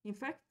 In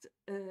fact,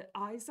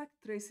 Isaac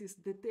traces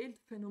detailed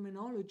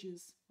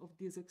phenomenologies of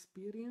this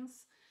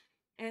experience,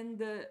 and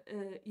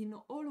in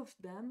all of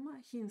them,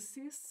 he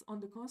insists on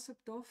the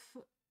concept of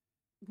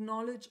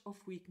knowledge of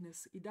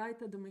weakness,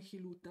 idaita de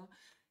mḥiluta,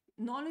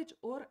 knowledge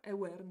or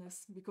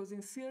awareness, because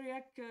in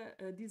Syriac,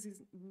 this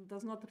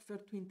does not refer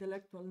to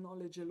intellectual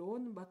knowledge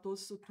alone, but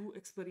also to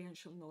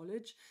experiential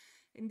knowledge.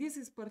 And this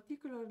is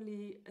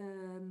particularly,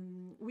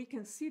 we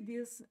can see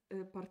this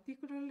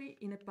particularly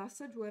in a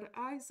passage where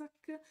Isaac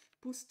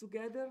puts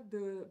together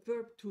the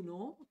verb to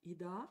know,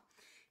 ida,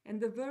 and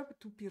the verb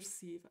to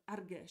perceive,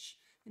 argesh.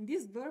 And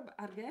this verb,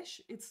 argesh,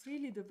 it's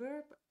really the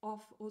verb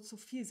of also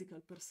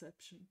physical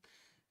perception.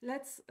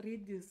 Let's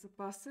read this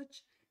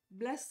passage.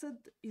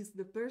 Blessed is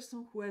the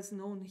person who has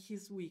known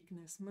his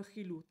weakness,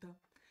 mḥiluta.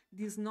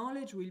 This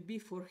knowledge will be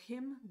for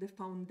him the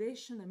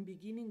foundation and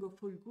beginning of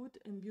all good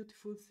and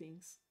beautiful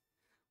things.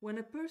 When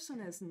a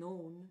person has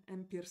known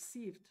and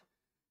perceived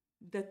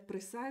that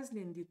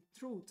precisely and in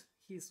truth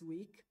he is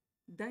weak,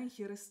 then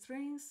he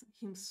restrains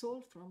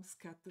himself from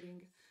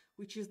scattering,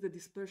 which is the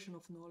dispersion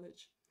of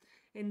knowledge,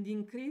 and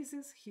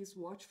increases his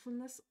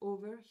watchfulness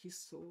over his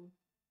soul.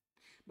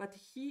 But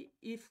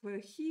if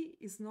he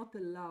is not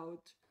allowed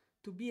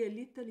to be a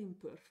little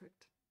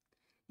imperfect,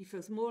 if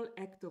a small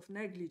act of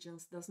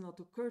negligence does not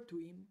occur to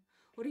him,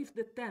 or if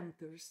the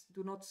tempters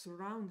do not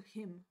surround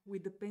him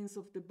with the pains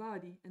of the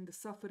body and the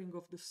suffering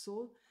of the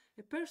soul,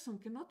 a person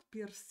cannot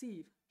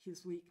perceive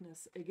his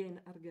weakness, again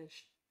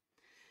argesh.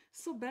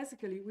 So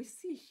basically we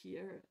see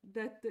here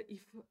that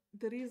if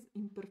there is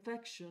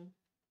imperfection,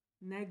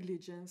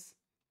 negligence,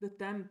 the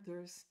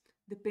tempters,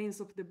 the pains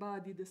of the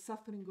body, the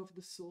suffering of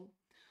the soul,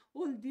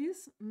 all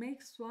this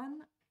makes one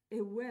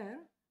aware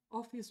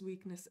of his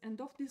weakness. And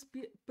of this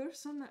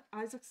person,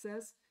 Isaac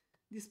says,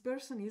 this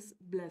person is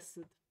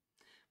blessed.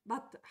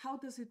 But how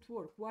does it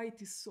work? Why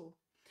it is so?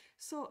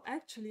 So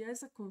actually,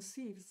 Isaac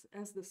conceives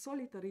as the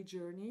solitary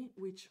journey,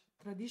 which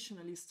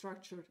traditionally is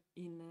structured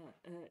in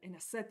an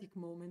ascetic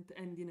moment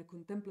and in a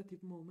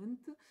contemplative moment,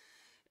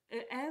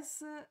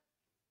 as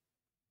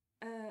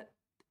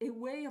a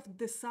way of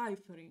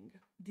deciphering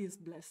this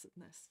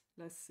blessedness,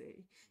 let's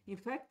say. In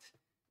fact,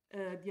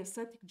 the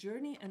ascetic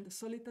journey and the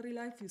solitary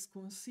life is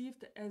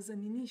conceived as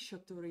an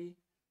initiatory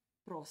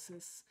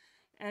process,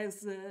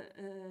 as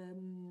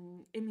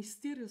a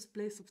mysterious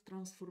place of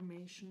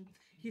transformation.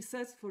 He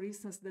says, for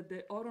instance, that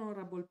the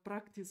honorable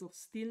practice of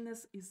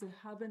stillness is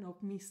a haven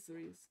of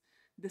mysteries.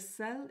 The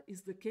cell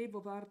is the cave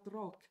of hard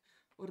rock,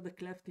 or the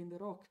cleft in the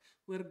rock,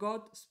 where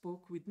God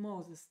spoke with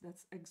Moses,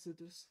 that's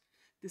Exodus.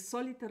 The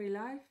solitary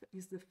life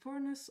is the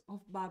furnace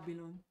of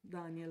Babylon,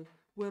 Daniel,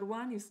 where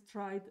one is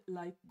tried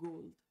like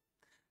gold.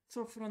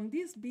 So from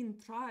this being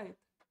tried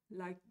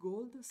like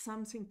gold,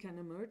 something can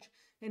emerge,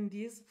 and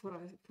this,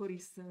 for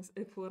instance,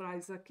 for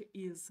Isaac,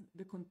 is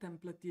the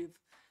contemplative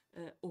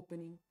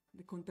opening,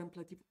 the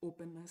contemplative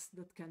openness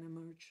that can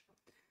emerge.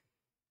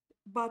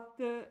 But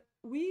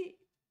we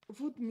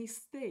would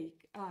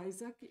mistake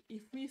Isaac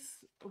if we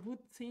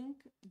would think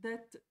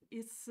that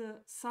it's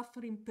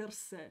suffering per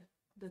se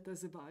that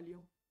has a value.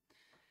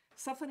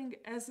 Suffering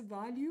has a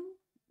value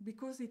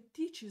because it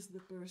teaches the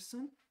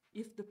person,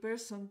 if the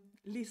person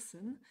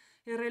listens,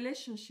 a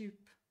relationship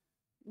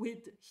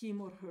with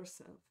him or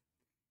herself.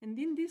 And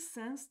in this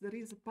sense, there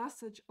is a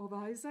passage of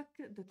Isaac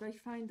that I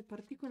find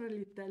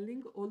particularly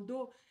telling,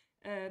 although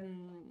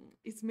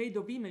it's made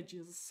of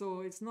images,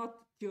 so it's not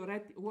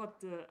theoretical.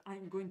 What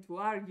I'm going to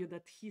argue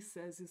that he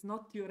says is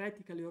not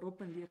theoretically or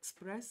openly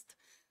expressed,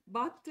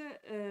 but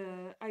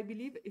I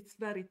believe it's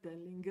very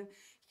telling.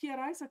 Here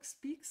Isaac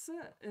speaks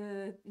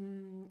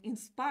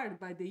inspired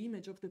by the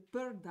image of the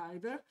pearl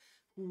diver,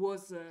 who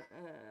was,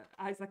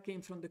 Isaac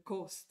came from the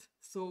coast,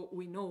 so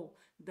we know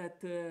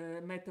that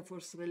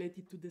metaphors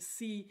related to the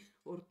sea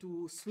or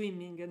to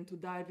swimming and to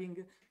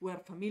diving were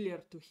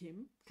familiar to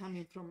him,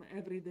 coming from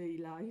everyday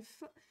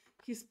life.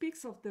 He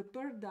speaks of the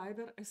pearl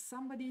diver as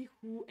somebody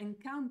who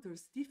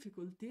encounters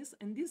difficulties,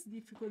 and these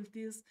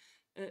difficulties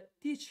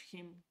teach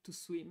him to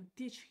swim,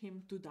 teach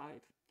him to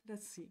dive.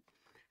 Let's see.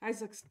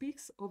 Isaac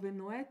speaks of a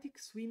noetic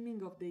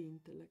swimming of the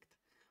intellect,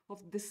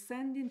 of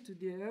descending to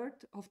the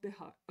earth of the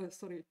heart,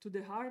 to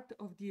the heart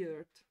of the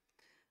earth,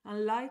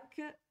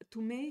 unlike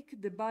to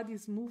make the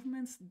body's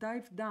movements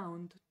dive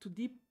down to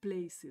deep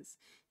places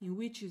in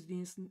which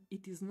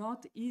it is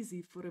not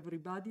easy for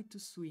everybody to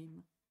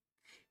swim.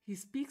 He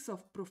speaks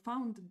of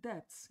profound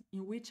depths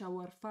in which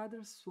our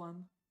fathers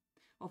swam,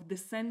 of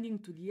descending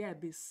to the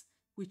abyss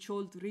which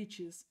old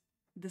reaches,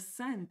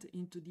 descent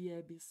into the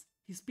abyss.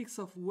 He speaks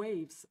of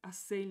waves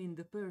assailing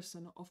the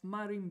person, of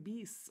marine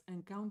beasts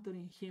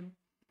encountering him.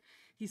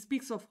 He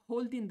speaks of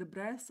holding the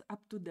breath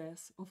up to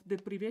death, of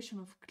deprivation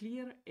of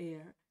clear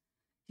air.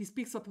 He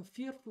speaks of a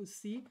fearful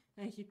sea,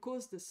 and he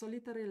calls the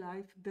solitary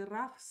life the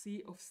rough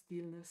sea of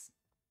stillness.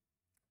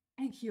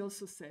 And he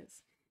also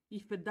says,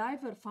 if a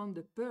diver found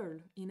a pearl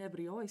in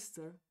every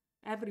oyster,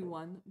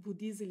 everyone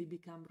would easily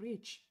become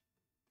rich.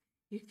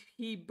 If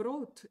he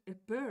brought a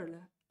pearl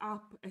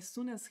up as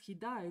soon as he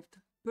dived,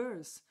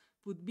 pearls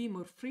would be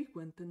more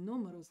frequent and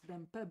numerous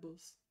than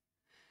pebbles.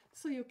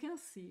 So you can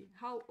see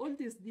how all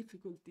these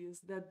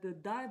difficulties that the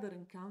diver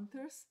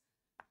encounters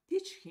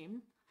teach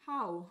him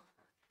how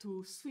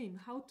to swim,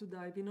 how to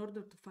dive in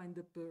order to find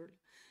the pearl.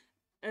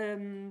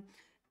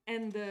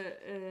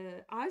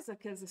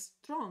 Isaac has a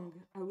strong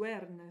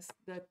awareness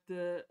that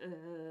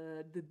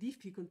the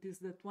difficulties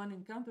that one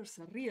encounters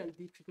are real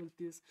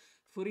difficulties.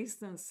 For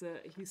instance,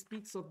 he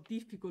speaks of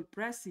difficult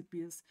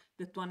precipices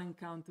that one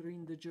encounters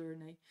in the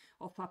journey,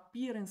 of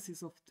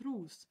appearances of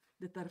truths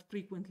that are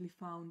frequently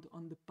found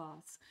on the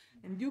paths.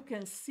 And you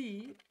can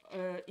see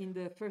in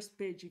the first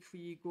page, if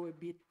we go a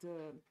bit,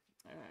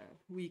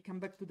 we come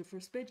back to the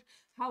first page,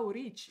 how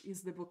rich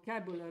is the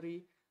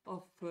vocabulary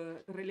of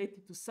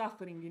related to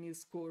suffering in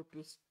his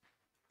corpus,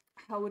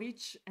 how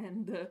rich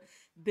and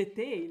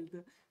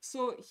detailed.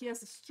 So he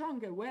has a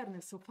strong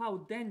awareness of how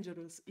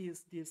dangerous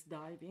is this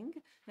diving,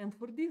 and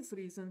for this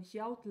reason he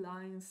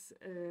outlines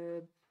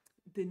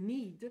the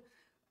need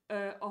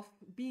of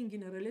being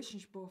in a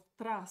relationship of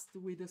trust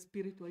with a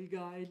spiritual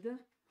guide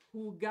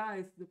who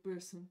guides the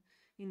person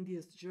in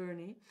this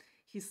journey.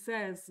 He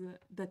says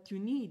that you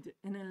need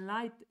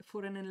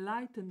for an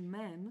enlightened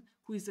man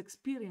who is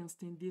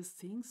experienced in these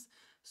things,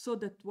 so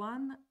that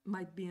one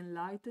might be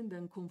enlightened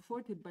and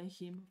comforted by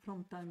him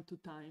from time to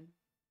time.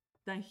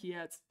 Then he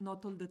adds,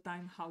 not all the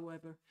time,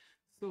 however.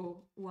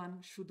 So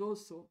one should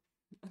also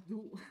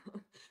do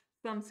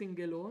something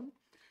alone.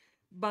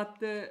 But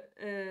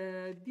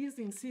this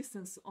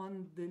insistence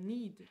on the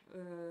need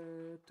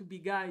to be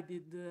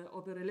guided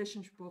of a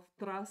relationship of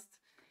trust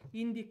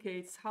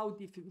indicates how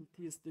difficult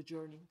is the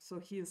journey. So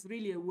he is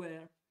really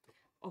aware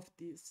of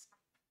this.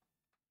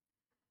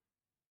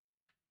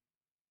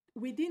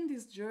 Within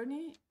this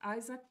journey,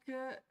 Isaac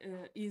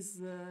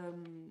is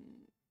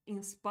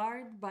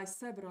inspired by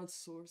several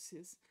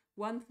sources.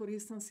 One, for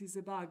instance, is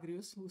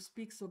Evagrius, who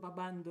speaks of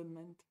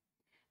abandonment,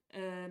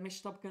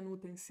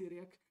 mḥiluta in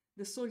Syriac.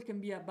 The soul can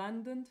be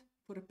abandoned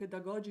for a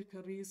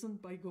pedagogical reason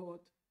by God.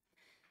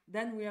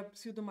 Then we have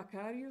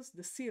Pseudo-Macarius,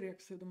 the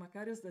Syriac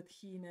Pseudo-Macarius that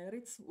he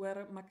inherits,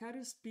 where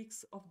Macarius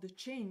speaks of the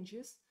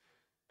changes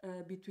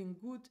between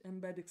good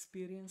and bad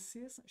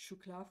experiences,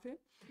 shuklafe,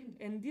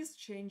 and these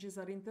changes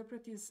are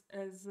interpreted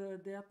as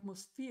the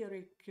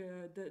atmospheric,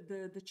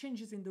 the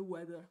changes in the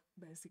weather,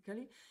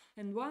 basically,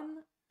 and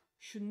one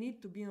should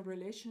need to be in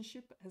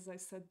relationship, as I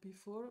said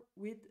before,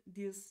 with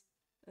these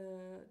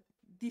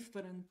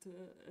different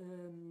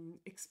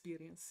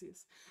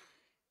experiences.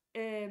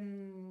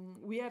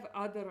 We have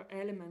other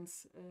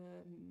elements,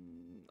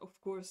 of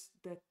course,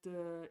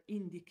 that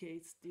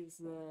indicates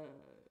this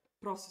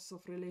process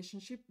of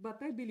relationship,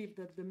 but I believe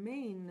that the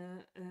main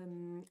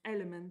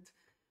element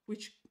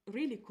which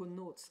really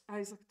connotes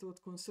Isaac's thought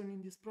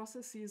concerning this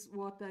process is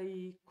what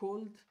I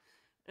called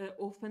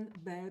often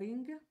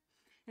bearing.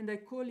 And I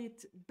call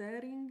it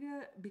bearing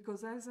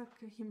because Isaac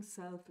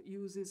himself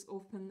uses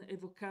often a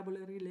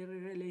vocabulary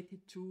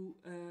related to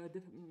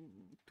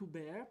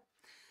bear.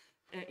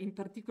 In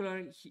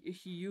particular,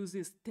 he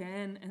uses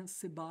ten and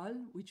sebal,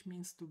 which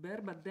means to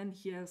bear, but then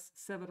he has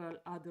several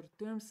other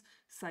terms: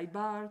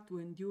 saibar, to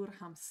endure,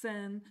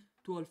 hamsen,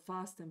 to hold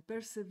fast and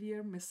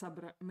persevere,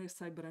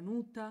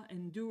 mḥiluta,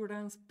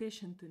 endurance,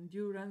 patient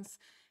endurance,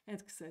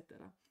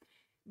 etc.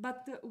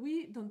 But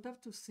we don't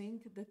have to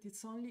think that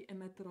it's only a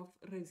matter of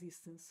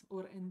resistance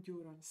or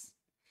endurance,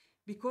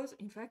 because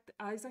in fact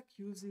Isaac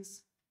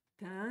uses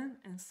ten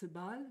and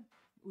sebal,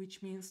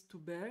 which means to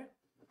bear.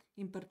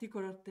 In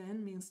particular,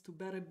 10 means to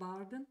bear a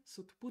burden,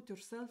 so to put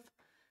yourself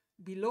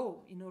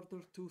below in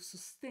order to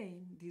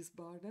sustain this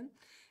burden.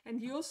 And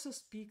he also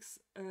speaks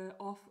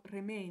of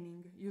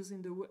remaining,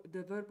 using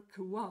the verb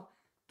kuwa,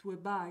 to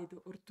abide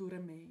or to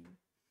remain.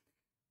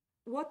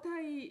 What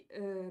I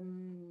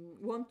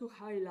want to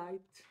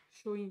highlight,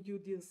 showing you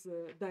this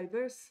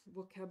diverse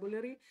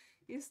vocabulary,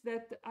 is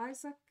that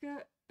Isaac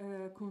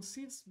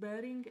conceives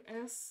bearing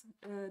as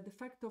the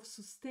fact of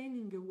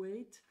sustaining a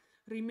weight,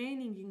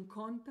 remaining in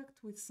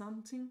contact with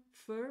something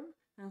firm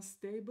and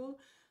stable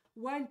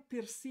while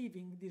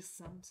perceiving this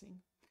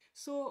something.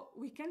 So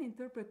we can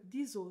interpret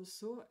this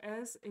also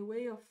as a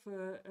way of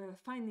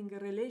finding a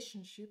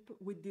relationship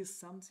with this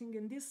something,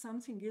 and this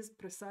something is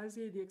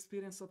precisely the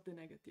experience of the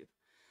negative.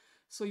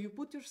 So you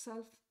put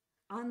yourself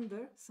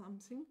under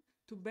something,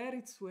 to bear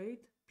its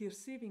weight,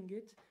 perceiving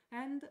it,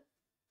 and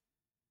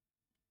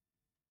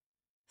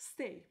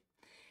stay.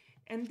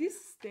 And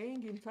this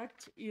staying, in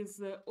fact,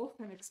 is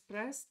often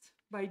expressed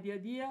by the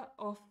idea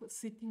of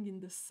sitting in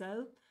the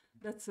cell.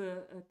 That's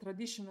a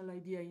traditional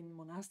idea in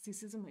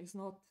monasticism. It's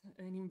not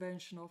an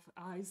invention of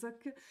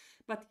Isaac,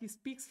 but he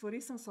speaks, for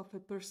instance, of a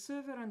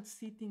perseverant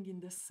sitting in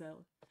the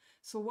cell.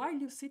 So while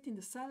you sit in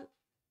the cell,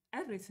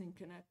 everything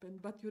can happen,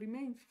 but you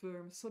remain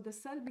firm. So the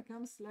cell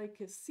becomes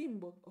like a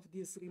symbol of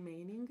this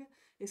remaining,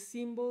 a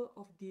symbol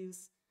of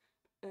this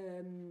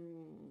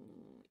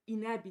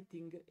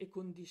inhabiting a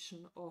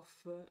condition of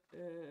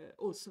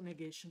also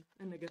negation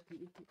and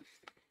negativity.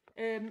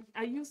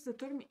 I use the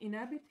term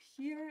inhabit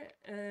here.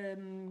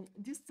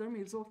 This term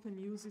is often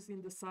used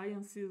in the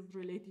sciences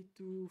related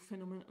to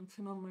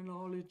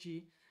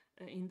phenomenology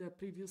in the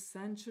previous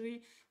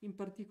century. In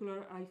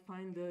particular, I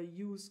find the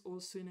use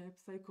also in a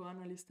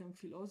psychoanalyst and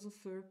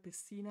philosopher,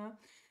 Pessina,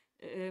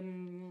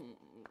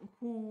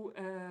 who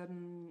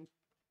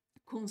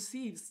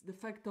conceives the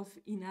fact of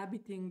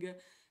inhabiting,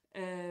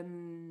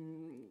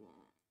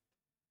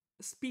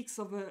 speaks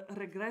of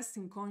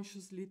regressing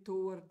consciously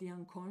toward the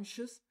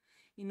unconscious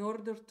in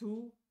order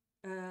to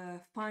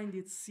find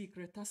its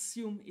secret,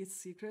 assume its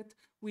secret,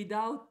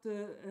 without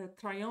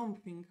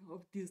triumphing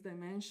of this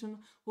dimension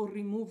or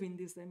removing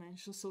this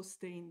dimension, so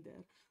staying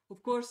there.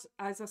 Of course,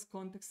 Isaac's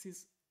context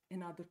is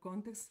another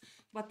context,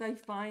 but I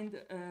find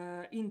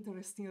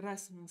interesting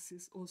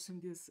resonances also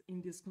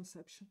in this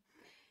conception.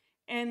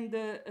 And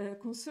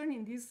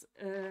concerning this,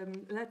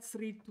 let's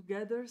read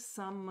together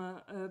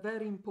some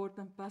very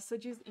important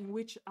passages in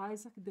which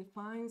Isaac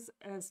defines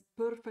as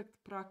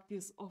perfect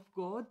practice of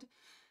God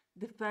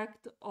the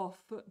fact of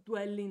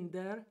dwelling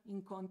there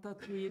in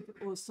contact with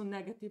also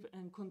negative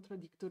and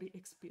contradictory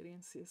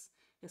experiences,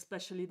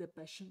 especially the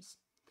passions.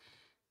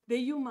 The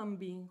human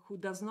being who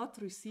does not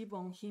receive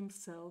on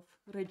himself,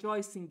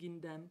 rejoicing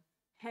in them,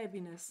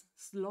 heaviness,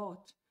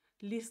 sloth,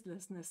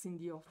 listlessness in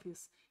the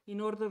office,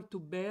 in order to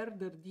bear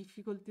their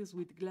difficulties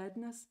with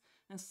gladness,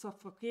 and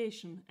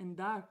suffocation and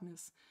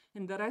darkness,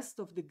 and the rest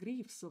of the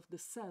griefs of the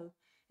self,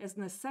 as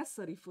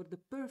necessary for the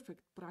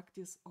perfect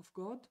practice of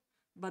God,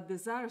 but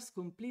desires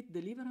complete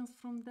deliverance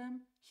from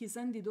them, he is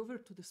handed over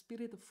to the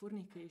spirit of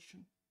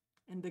fornication.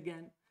 And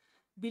again,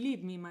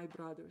 believe me, my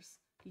brothers,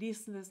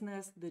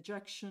 listlessness,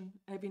 dejection,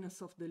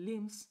 heaviness of the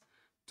limbs,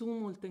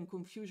 tumult and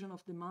confusion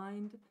of the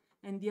mind,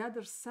 and the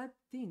other sad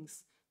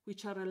things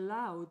which are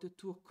allowed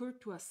to occur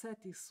to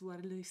ascetics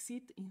while they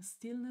sit in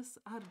stillness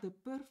are the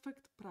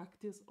perfect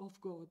practice of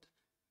God.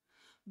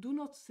 Do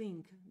not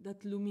think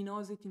that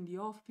luminosity in the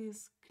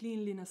office,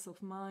 cleanliness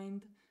of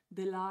mind,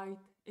 delight,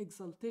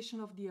 exaltation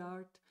of the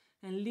heart,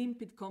 and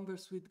limpid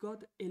converse with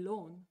God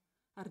alone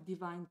are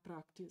divine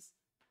practice.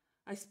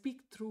 I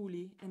speak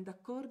truly and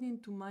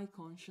according to my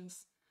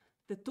conscience.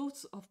 The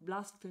thoughts of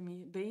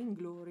blasphemy,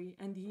 vainglory,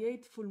 and the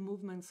hateful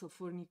movements of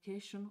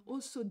fornication,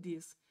 also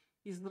this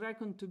is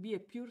reckoned to be a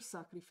pure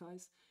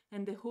sacrifice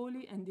and a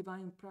holy and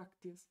divine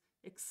practice,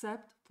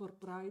 except for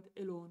pride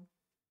alone.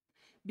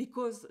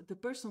 Because the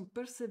person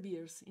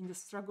perseveres in the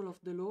struggle of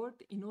the Lord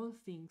in all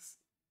things,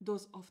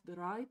 those of the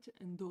right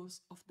and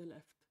those of the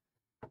left.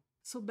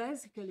 So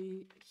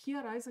basically,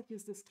 here Isaac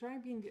is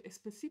describing a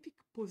specific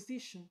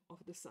position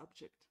of the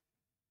subject,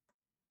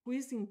 who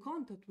is in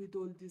contact with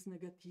all this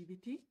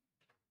negativity,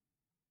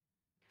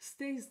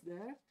 stays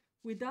there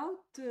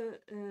without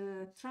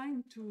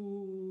trying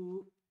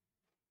to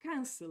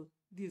cancel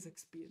this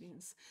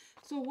experience.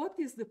 So what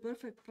is the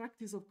perfect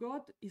practice of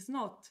God is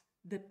not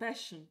the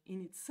passion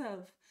in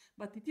itself,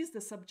 but it is the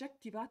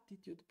subjective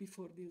attitude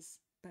before this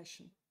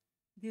passion,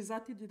 this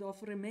attitude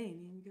of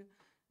remaining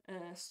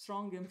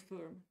strong and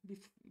firm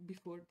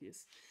before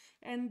this.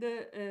 And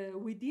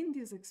within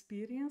this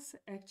experience,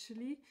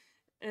 actually,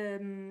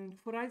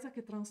 for Isaac,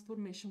 a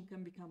transformation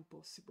can become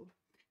possible.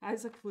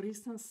 Isaac, for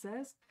instance,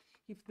 says,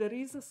 if there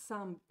is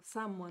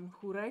someone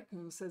who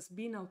reckons as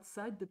being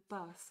outside the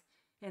path,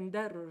 and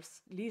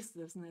errors,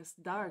 listlessness,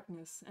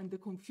 darkness, and the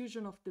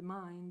confusion of the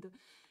mind,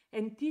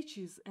 and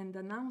teaches and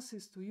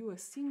announces to you a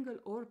single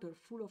order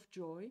full of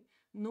joy,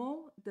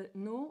 know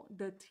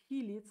that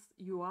he leads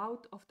you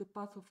out of the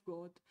path of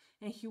God,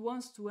 and he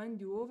wants to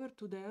hand you over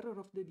to the error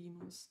of the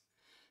demons.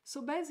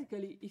 So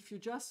basically, if you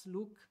just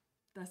look,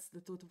 that's the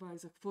thought of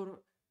Isaac,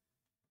 for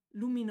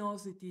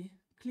luminosity,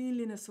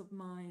 cleanliness of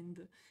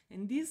mind,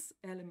 and these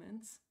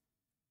elements,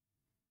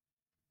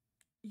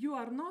 you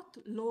are not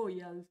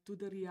loyal to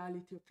the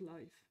reality of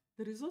life.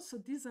 There is also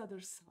this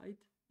other side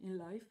in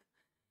life.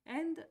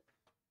 And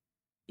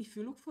if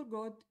you look for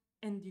God,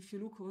 and if you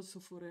look also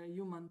for a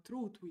human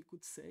truth, we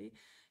could say,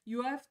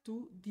 you have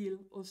to deal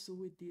also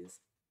with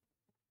this.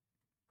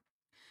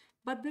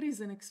 But there is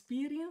an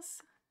experience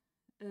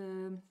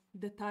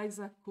that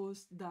Isaac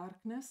calls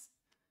darkness,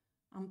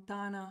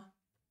 Amtana,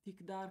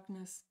 thick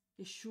darkness,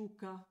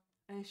 Eshuka,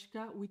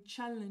 Eshka, which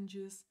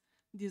challenges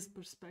this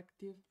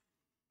perspective.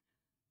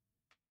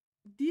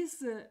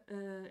 This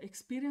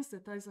experience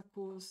that Isaac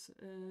calls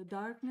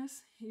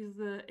darkness is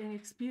an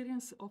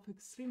experience of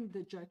extreme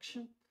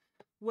dejection,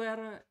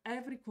 where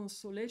every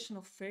consolation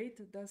of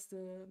faith, that's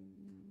the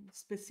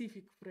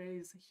specific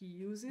phrase he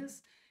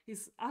uses,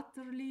 is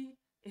utterly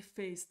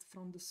effaced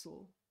from the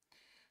soul.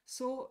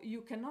 So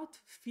you cannot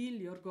feel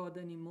your God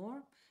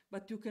anymore,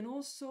 but you can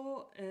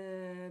also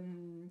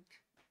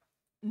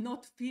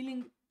not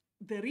feeling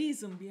the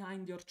reason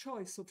behind your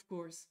choice, of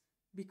course,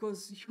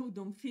 because you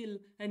don't feel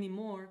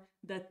anymore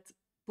that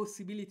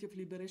possibility of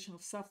liberation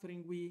of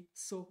suffering we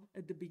saw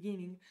at the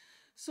beginning.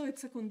 So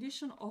it's a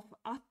condition of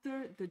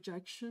utter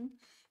dejection,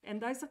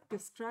 and Isaac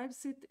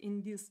describes it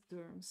in these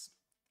terms.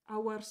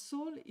 Our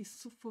soul is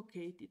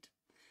suffocated,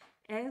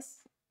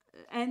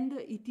 and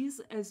it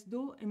is as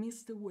though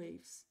amidst the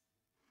waves.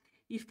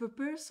 If a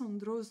person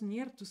draws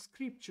near to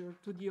scripture,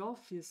 to the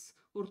office,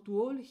 or to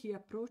all he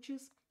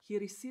approaches, he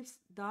receives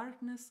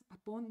darkness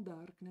upon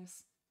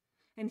darkness,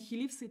 and he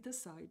leaves it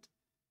aside.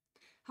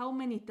 How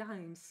many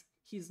times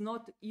he is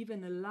not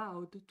even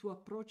allowed to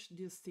approach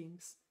these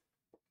things?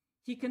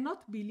 He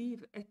cannot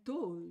believe at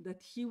all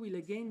that he will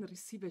again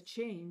receive a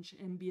change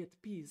and be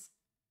at peace.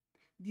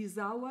 This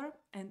hour,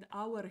 and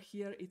hour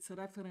here, it's a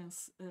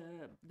reference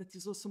that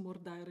is also more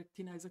direct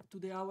in Isaac to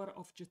the hour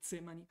of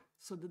Gethsemane,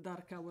 so the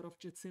dark hour of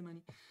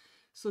Gethsemane.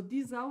 So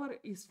this hour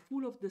is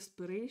full of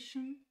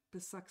desperation,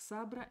 pesach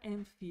sabra,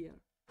 and fear.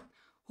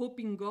 Hope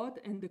in God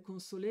and the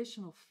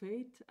consolation of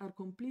faith are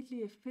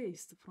completely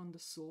effaced from the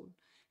soul,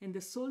 and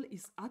the soul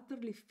is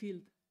utterly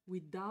filled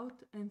with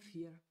doubt and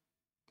fear.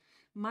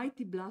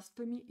 Mighty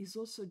blasphemy is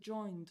also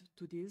joined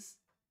to this,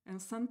 and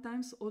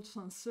sometimes also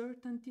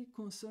uncertainty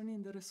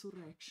concerning the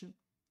resurrection.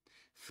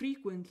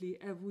 Frequently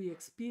have we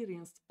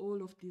experienced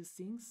all of these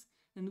things,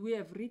 and we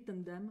have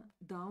written them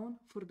down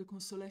for the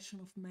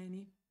consolation of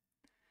many.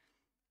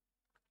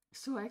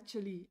 So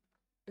actually,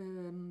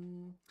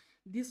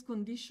 this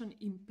condition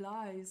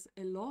implies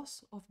a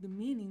loss of the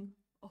meaning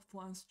of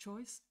one's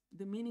choice,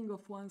 the meaning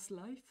of one's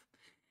life.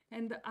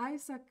 And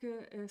Isaac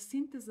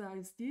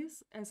synthesized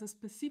this as a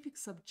specific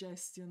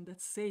suggestion that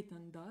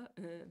Satan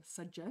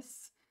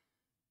suggests,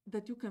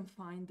 that you can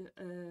find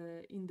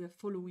in the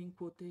following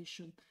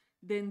quotation.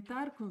 The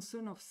entire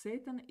concern of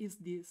Satan is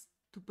this: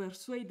 to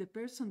persuade the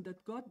person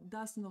that God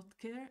does not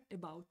care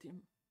about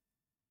him.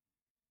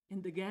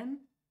 And again,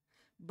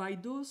 by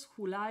those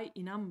who lie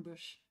in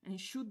ambush and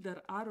shoot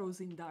their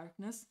arrows in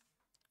darkness,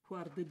 who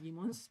are the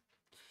demons,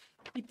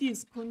 it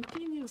is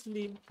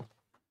continuously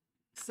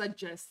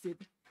suggested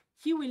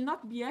he will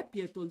not be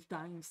happy at all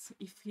times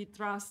if he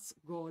trusts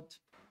God.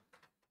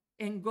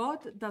 And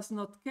God does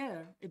not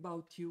care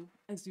about you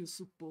as you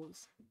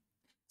suppose.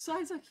 So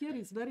Isaac here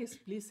is very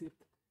explicit.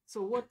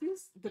 So what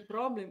is the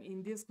problem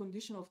in this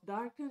condition of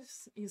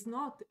darkness is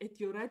not a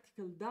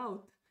theoretical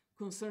doubt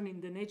concerning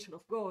the nature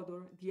of God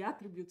or the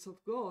attributes of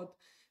God,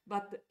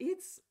 but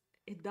it's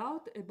a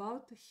doubt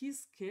about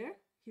his care,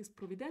 his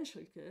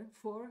providential care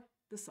for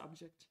the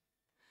subject.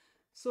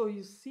 So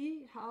you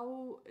see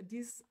how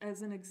this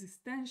has an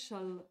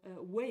existential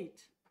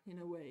weight, in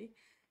a way,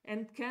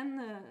 and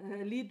can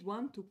lead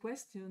one to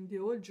question the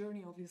whole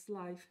journey of his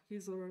life,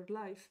 his or her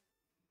life.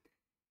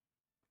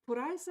 For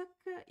Isaac,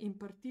 in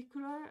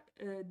particular,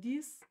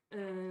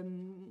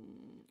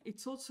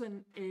 it's also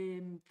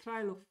a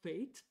trial of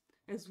faith.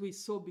 As we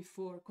saw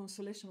before,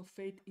 consolation of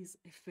faith is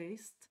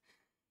effaced.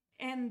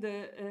 And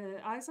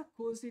Isaac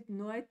calls it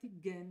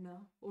noetic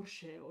Gehenna or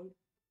Sheol.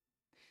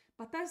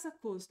 But Isaac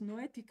calls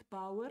noetic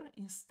power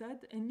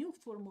instead a new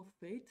form of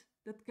faith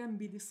that can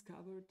be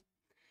discovered.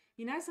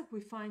 In Isaac,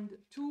 we find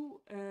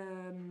two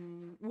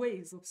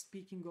ways of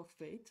speaking of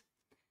faith.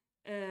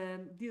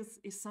 This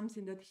is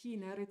something that he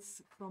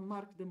inherits from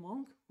Mark the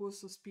monk, who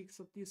also speaks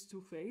of these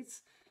two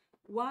faiths.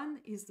 One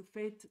is the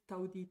faith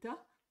taudita,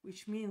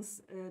 which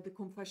means the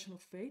confession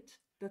of faith,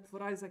 that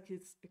for Isaac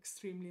is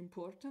extremely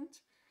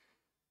important,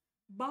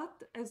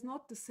 but has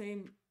not the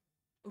same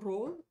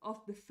role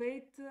of the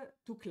faith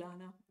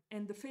tuklana.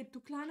 And the faith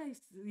tuklana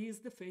is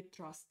the faith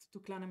trust.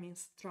 Tuklana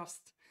means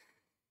trust.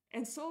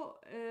 And so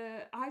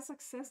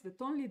Isaac says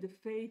that only the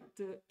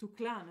faith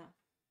tuklana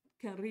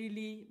can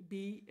really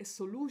be a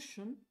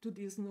solution to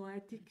this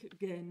noetic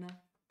Gehenna.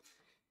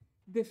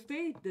 The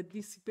faith that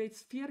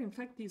dissipates fear, in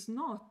fact, is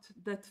not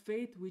that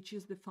faith which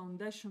is the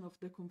foundation of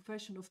the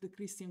confession of the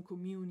Christian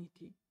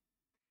community,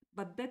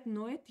 but that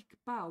noetic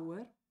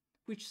power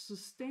which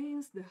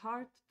sustains the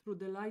heart through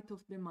the light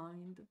of the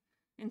mind,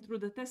 and through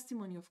the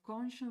testimony of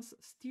conscience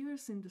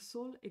stirs in the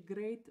soul a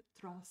great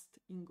trust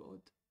in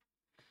God.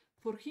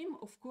 For him,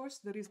 of course,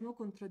 there is no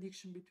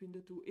contradiction between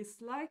the two.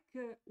 It's like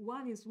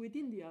one is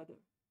within the other,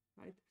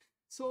 right?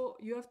 So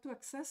you have to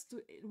access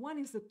to, one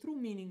is the true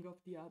meaning of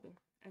the other,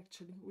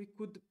 actually. We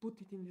could put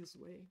it in this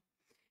way.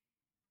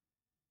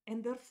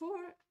 And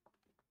therefore,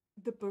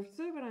 the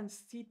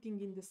perseverance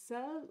sitting in the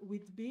cell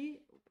will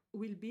be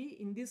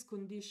in this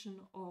condition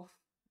of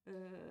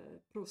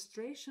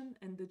prostration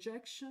and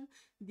dejection,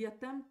 the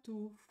attempt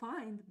to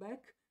find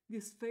back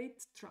this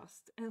faith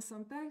trust. And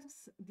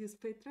sometimes this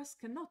faith trust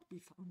cannot be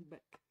found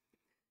back.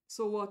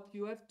 So what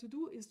you have to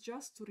do is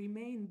just to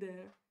remain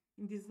there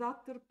in this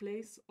utter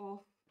place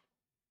of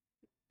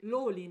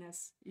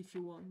lowliness, if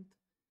you want,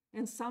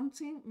 And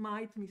something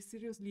might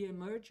mysteriously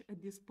emerge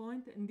at this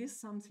point, and this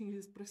something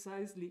is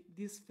precisely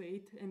this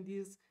faith, and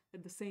is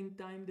at the same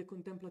time the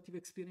contemplative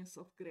experience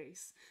of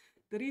grace.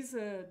 There is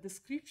a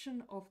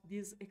description of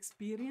this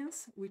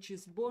experience, which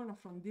is born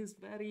from this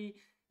very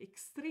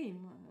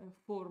extreme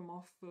form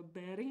of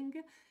bearing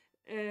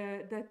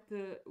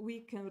that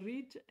we can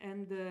read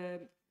and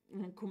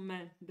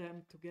comment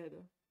them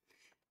together.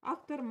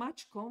 After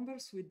much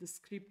converse with the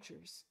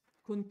scriptures,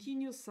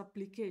 continuous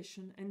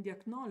supplication and the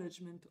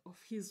acknowledgement of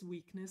his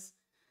weakness,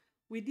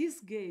 with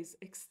his gaze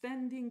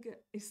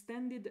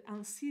extended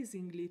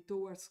unceasingly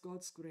towards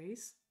God's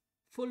grace,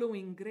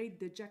 following great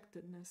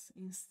dejectedness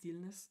in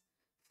stillness,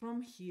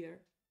 from here,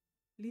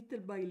 little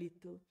by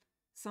little,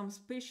 some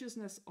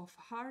spaciousness of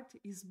heart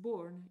is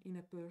born in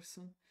a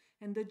person,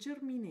 and a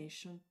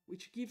germination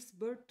which gives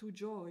birth to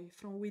joy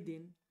from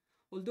within,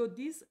 although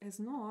this has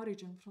no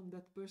origin from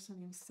that person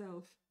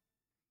himself.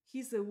 He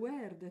is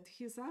aware that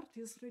his heart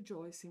is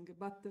rejoicing,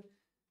 but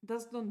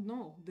does not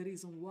know the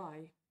reason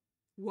why.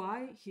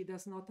 Why, he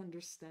does not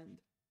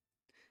understand.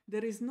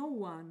 There is no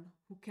one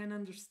who can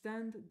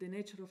understand the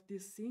nature of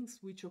these things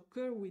which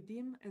occur with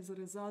him as a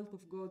result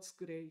of God's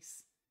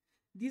grace.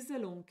 This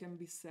alone can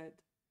be said.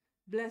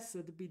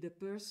 Blessed be the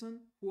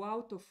person who,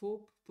 out of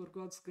hope for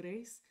God's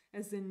grace,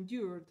 has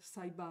endured,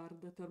 Saibar,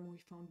 the term we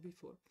found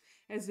before,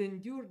 has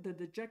endured the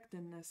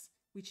dejectedness,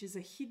 which is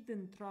a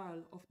hidden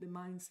trial of the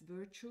mind's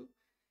virtue,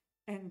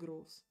 and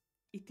grows.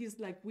 It is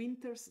like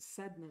winter's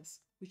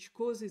sadness, which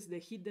causes the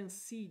hidden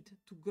seed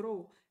to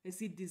grow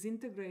as it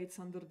disintegrates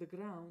under the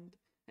ground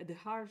at the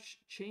harsh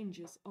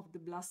changes of the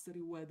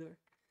blustery weather.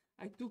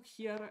 I took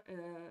here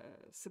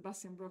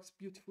Sebastian Brock's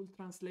beautiful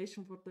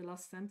translation for the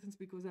last sentence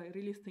because I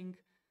really think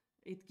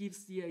it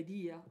gives the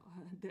idea,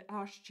 the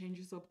harsh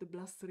changes of the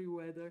blustery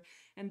weather.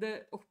 And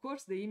of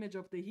course, the image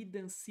of the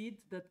hidden seed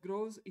that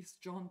grows is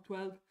John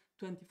 12,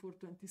 24,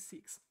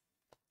 26.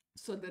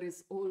 So there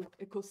is all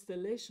a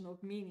constellation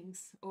of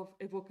meanings, of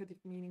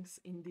evocative meanings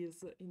in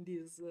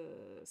this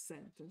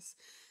sentence.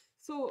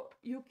 So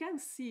you can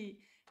see,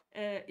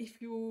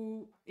 if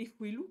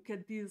we look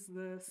at this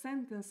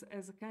sentence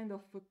as a kind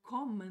of a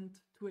comment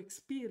to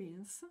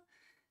experience,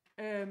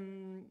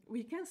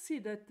 we can see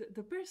that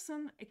the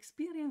person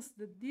experienced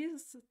that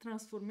this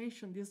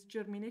transformation, this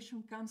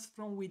germination comes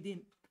from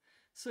within.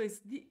 So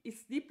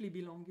it's deeply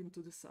belonging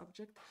to the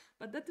subject,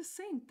 but at the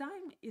same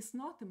time, it's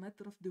not a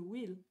matter of the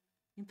will.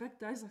 In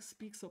fact, Isaac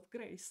speaks of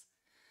grace.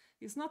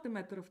 It's not a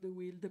matter of the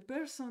will. The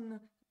person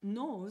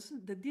knows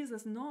that this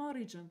has no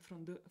origin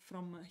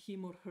from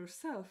him or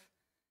herself.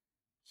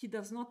 He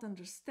does not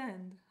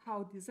understand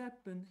how this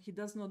happened. He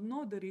does not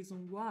know the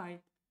reason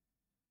why.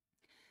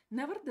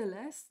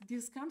 Nevertheless,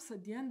 this comes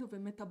at the end of a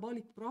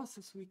metabolic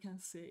process, we can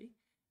say,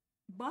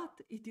 but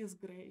it is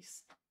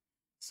grace.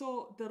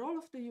 So the role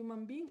of the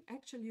human being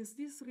actually is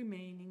this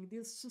remaining,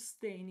 this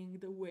sustaining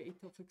the weight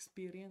of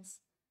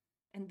experience.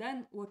 And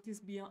then what is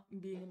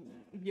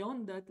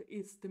beyond that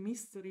is the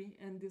mystery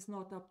and is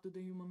not up to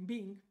the human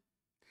being.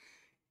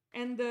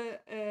 And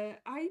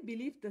I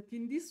believe that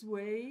in this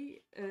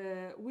way,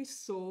 we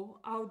saw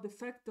how the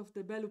fact of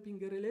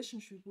developing a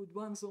relationship with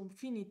one's own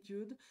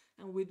finitude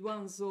and with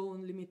one's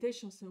own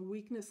limitations and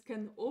weakness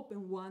can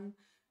open one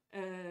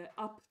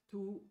up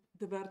to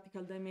the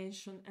vertical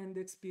dimension and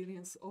the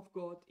experience of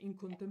God in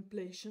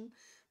contemplation.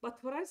 But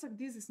for Isaac,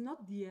 this is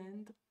not the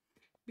end,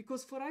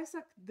 because for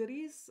Isaac, there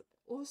is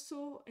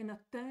also an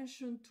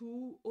attention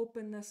to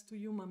openness to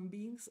human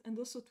beings and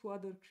also to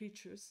other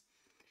creatures.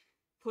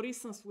 For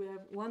instance, we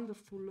have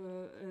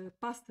wonderful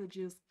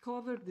passages: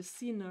 cover the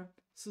sinner,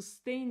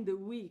 sustain the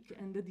weak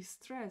and the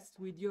distressed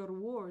with your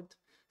word,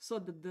 so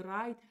that the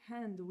right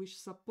hand which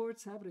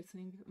supports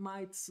everything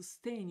might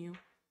sustain you.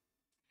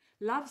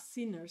 Love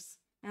sinners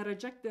and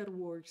reject their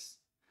works.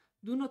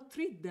 Do not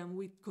treat them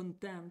with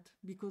contempt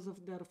because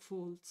of their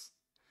faults,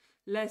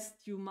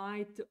 lest you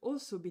might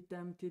also be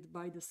tempted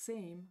by the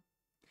same.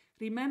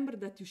 Remember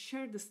that you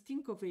share the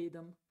stink of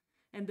Adam,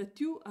 and that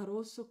you are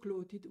also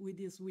clothed with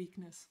his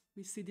weakness.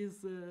 We see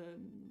this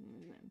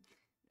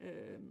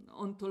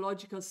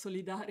ontological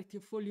solidarity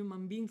of all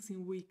human beings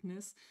in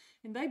weakness.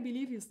 And I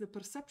believe it's the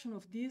perception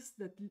of this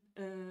that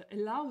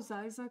allows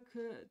Isaac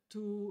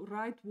to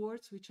write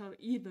words which are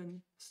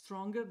even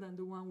stronger than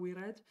the one we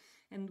read.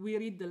 And we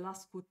read the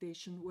last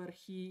quotation where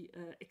he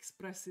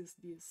expresses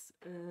this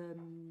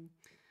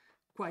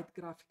quite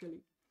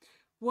graphically.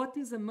 What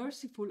is a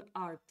merciful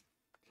art?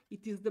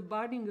 It is the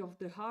burning of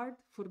the heart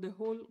for the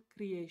whole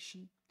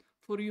creation,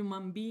 for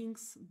human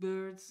beings,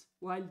 birds,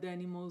 wild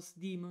animals,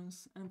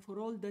 demons, and for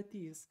all that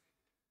is.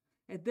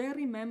 At their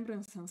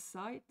remembrance and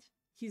sight,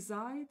 his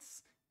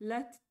eyes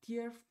let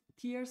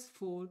tears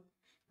fall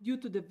due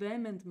to the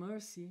vehement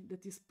mercy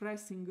that is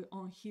pressing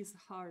on his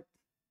heart.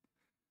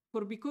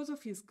 For because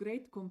of his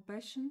great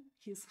compassion,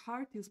 his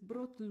heart is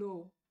brought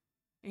low,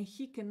 and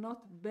he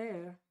cannot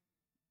bear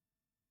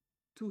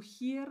to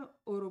hear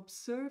or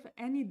observe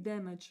any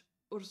damage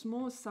or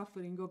small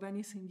suffering of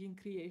anything in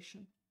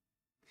creation.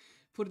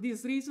 For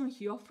this reason,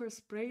 he offers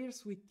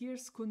prayers with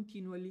tears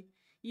continually,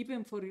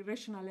 even for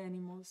irrational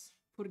animals,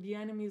 for the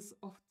enemies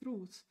of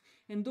truth,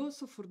 and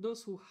also for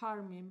those who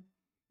harm him,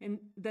 and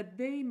that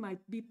they might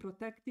be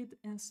protected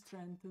and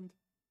strengthened.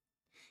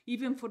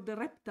 Even for the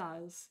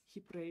reptiles, he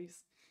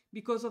prays,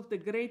 because of the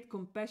great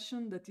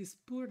compassion that is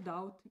poured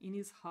out in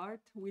his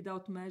heart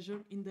without measure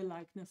in the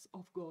likeness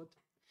of God.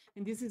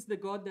 And this is the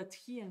God that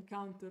he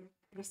encountered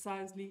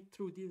precisely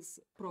through this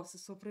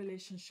process of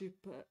relationship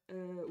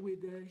with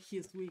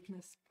his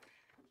weakness.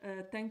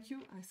 Thank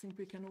you. I think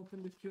we can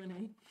open the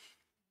Q&A.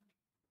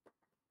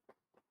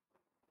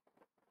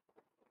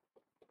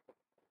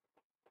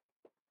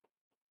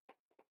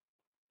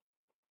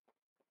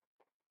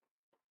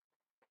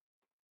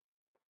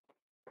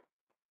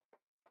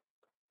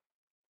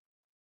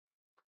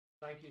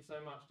 Thank you so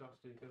much,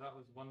 Dr. Duca. That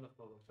was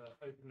wonderful for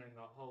opening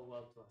that whole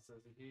world to us.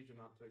 There's a huge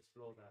amount to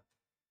explore there.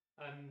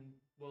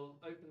 We'll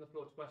open the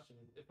floor to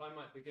questions. If I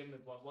might begin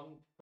with one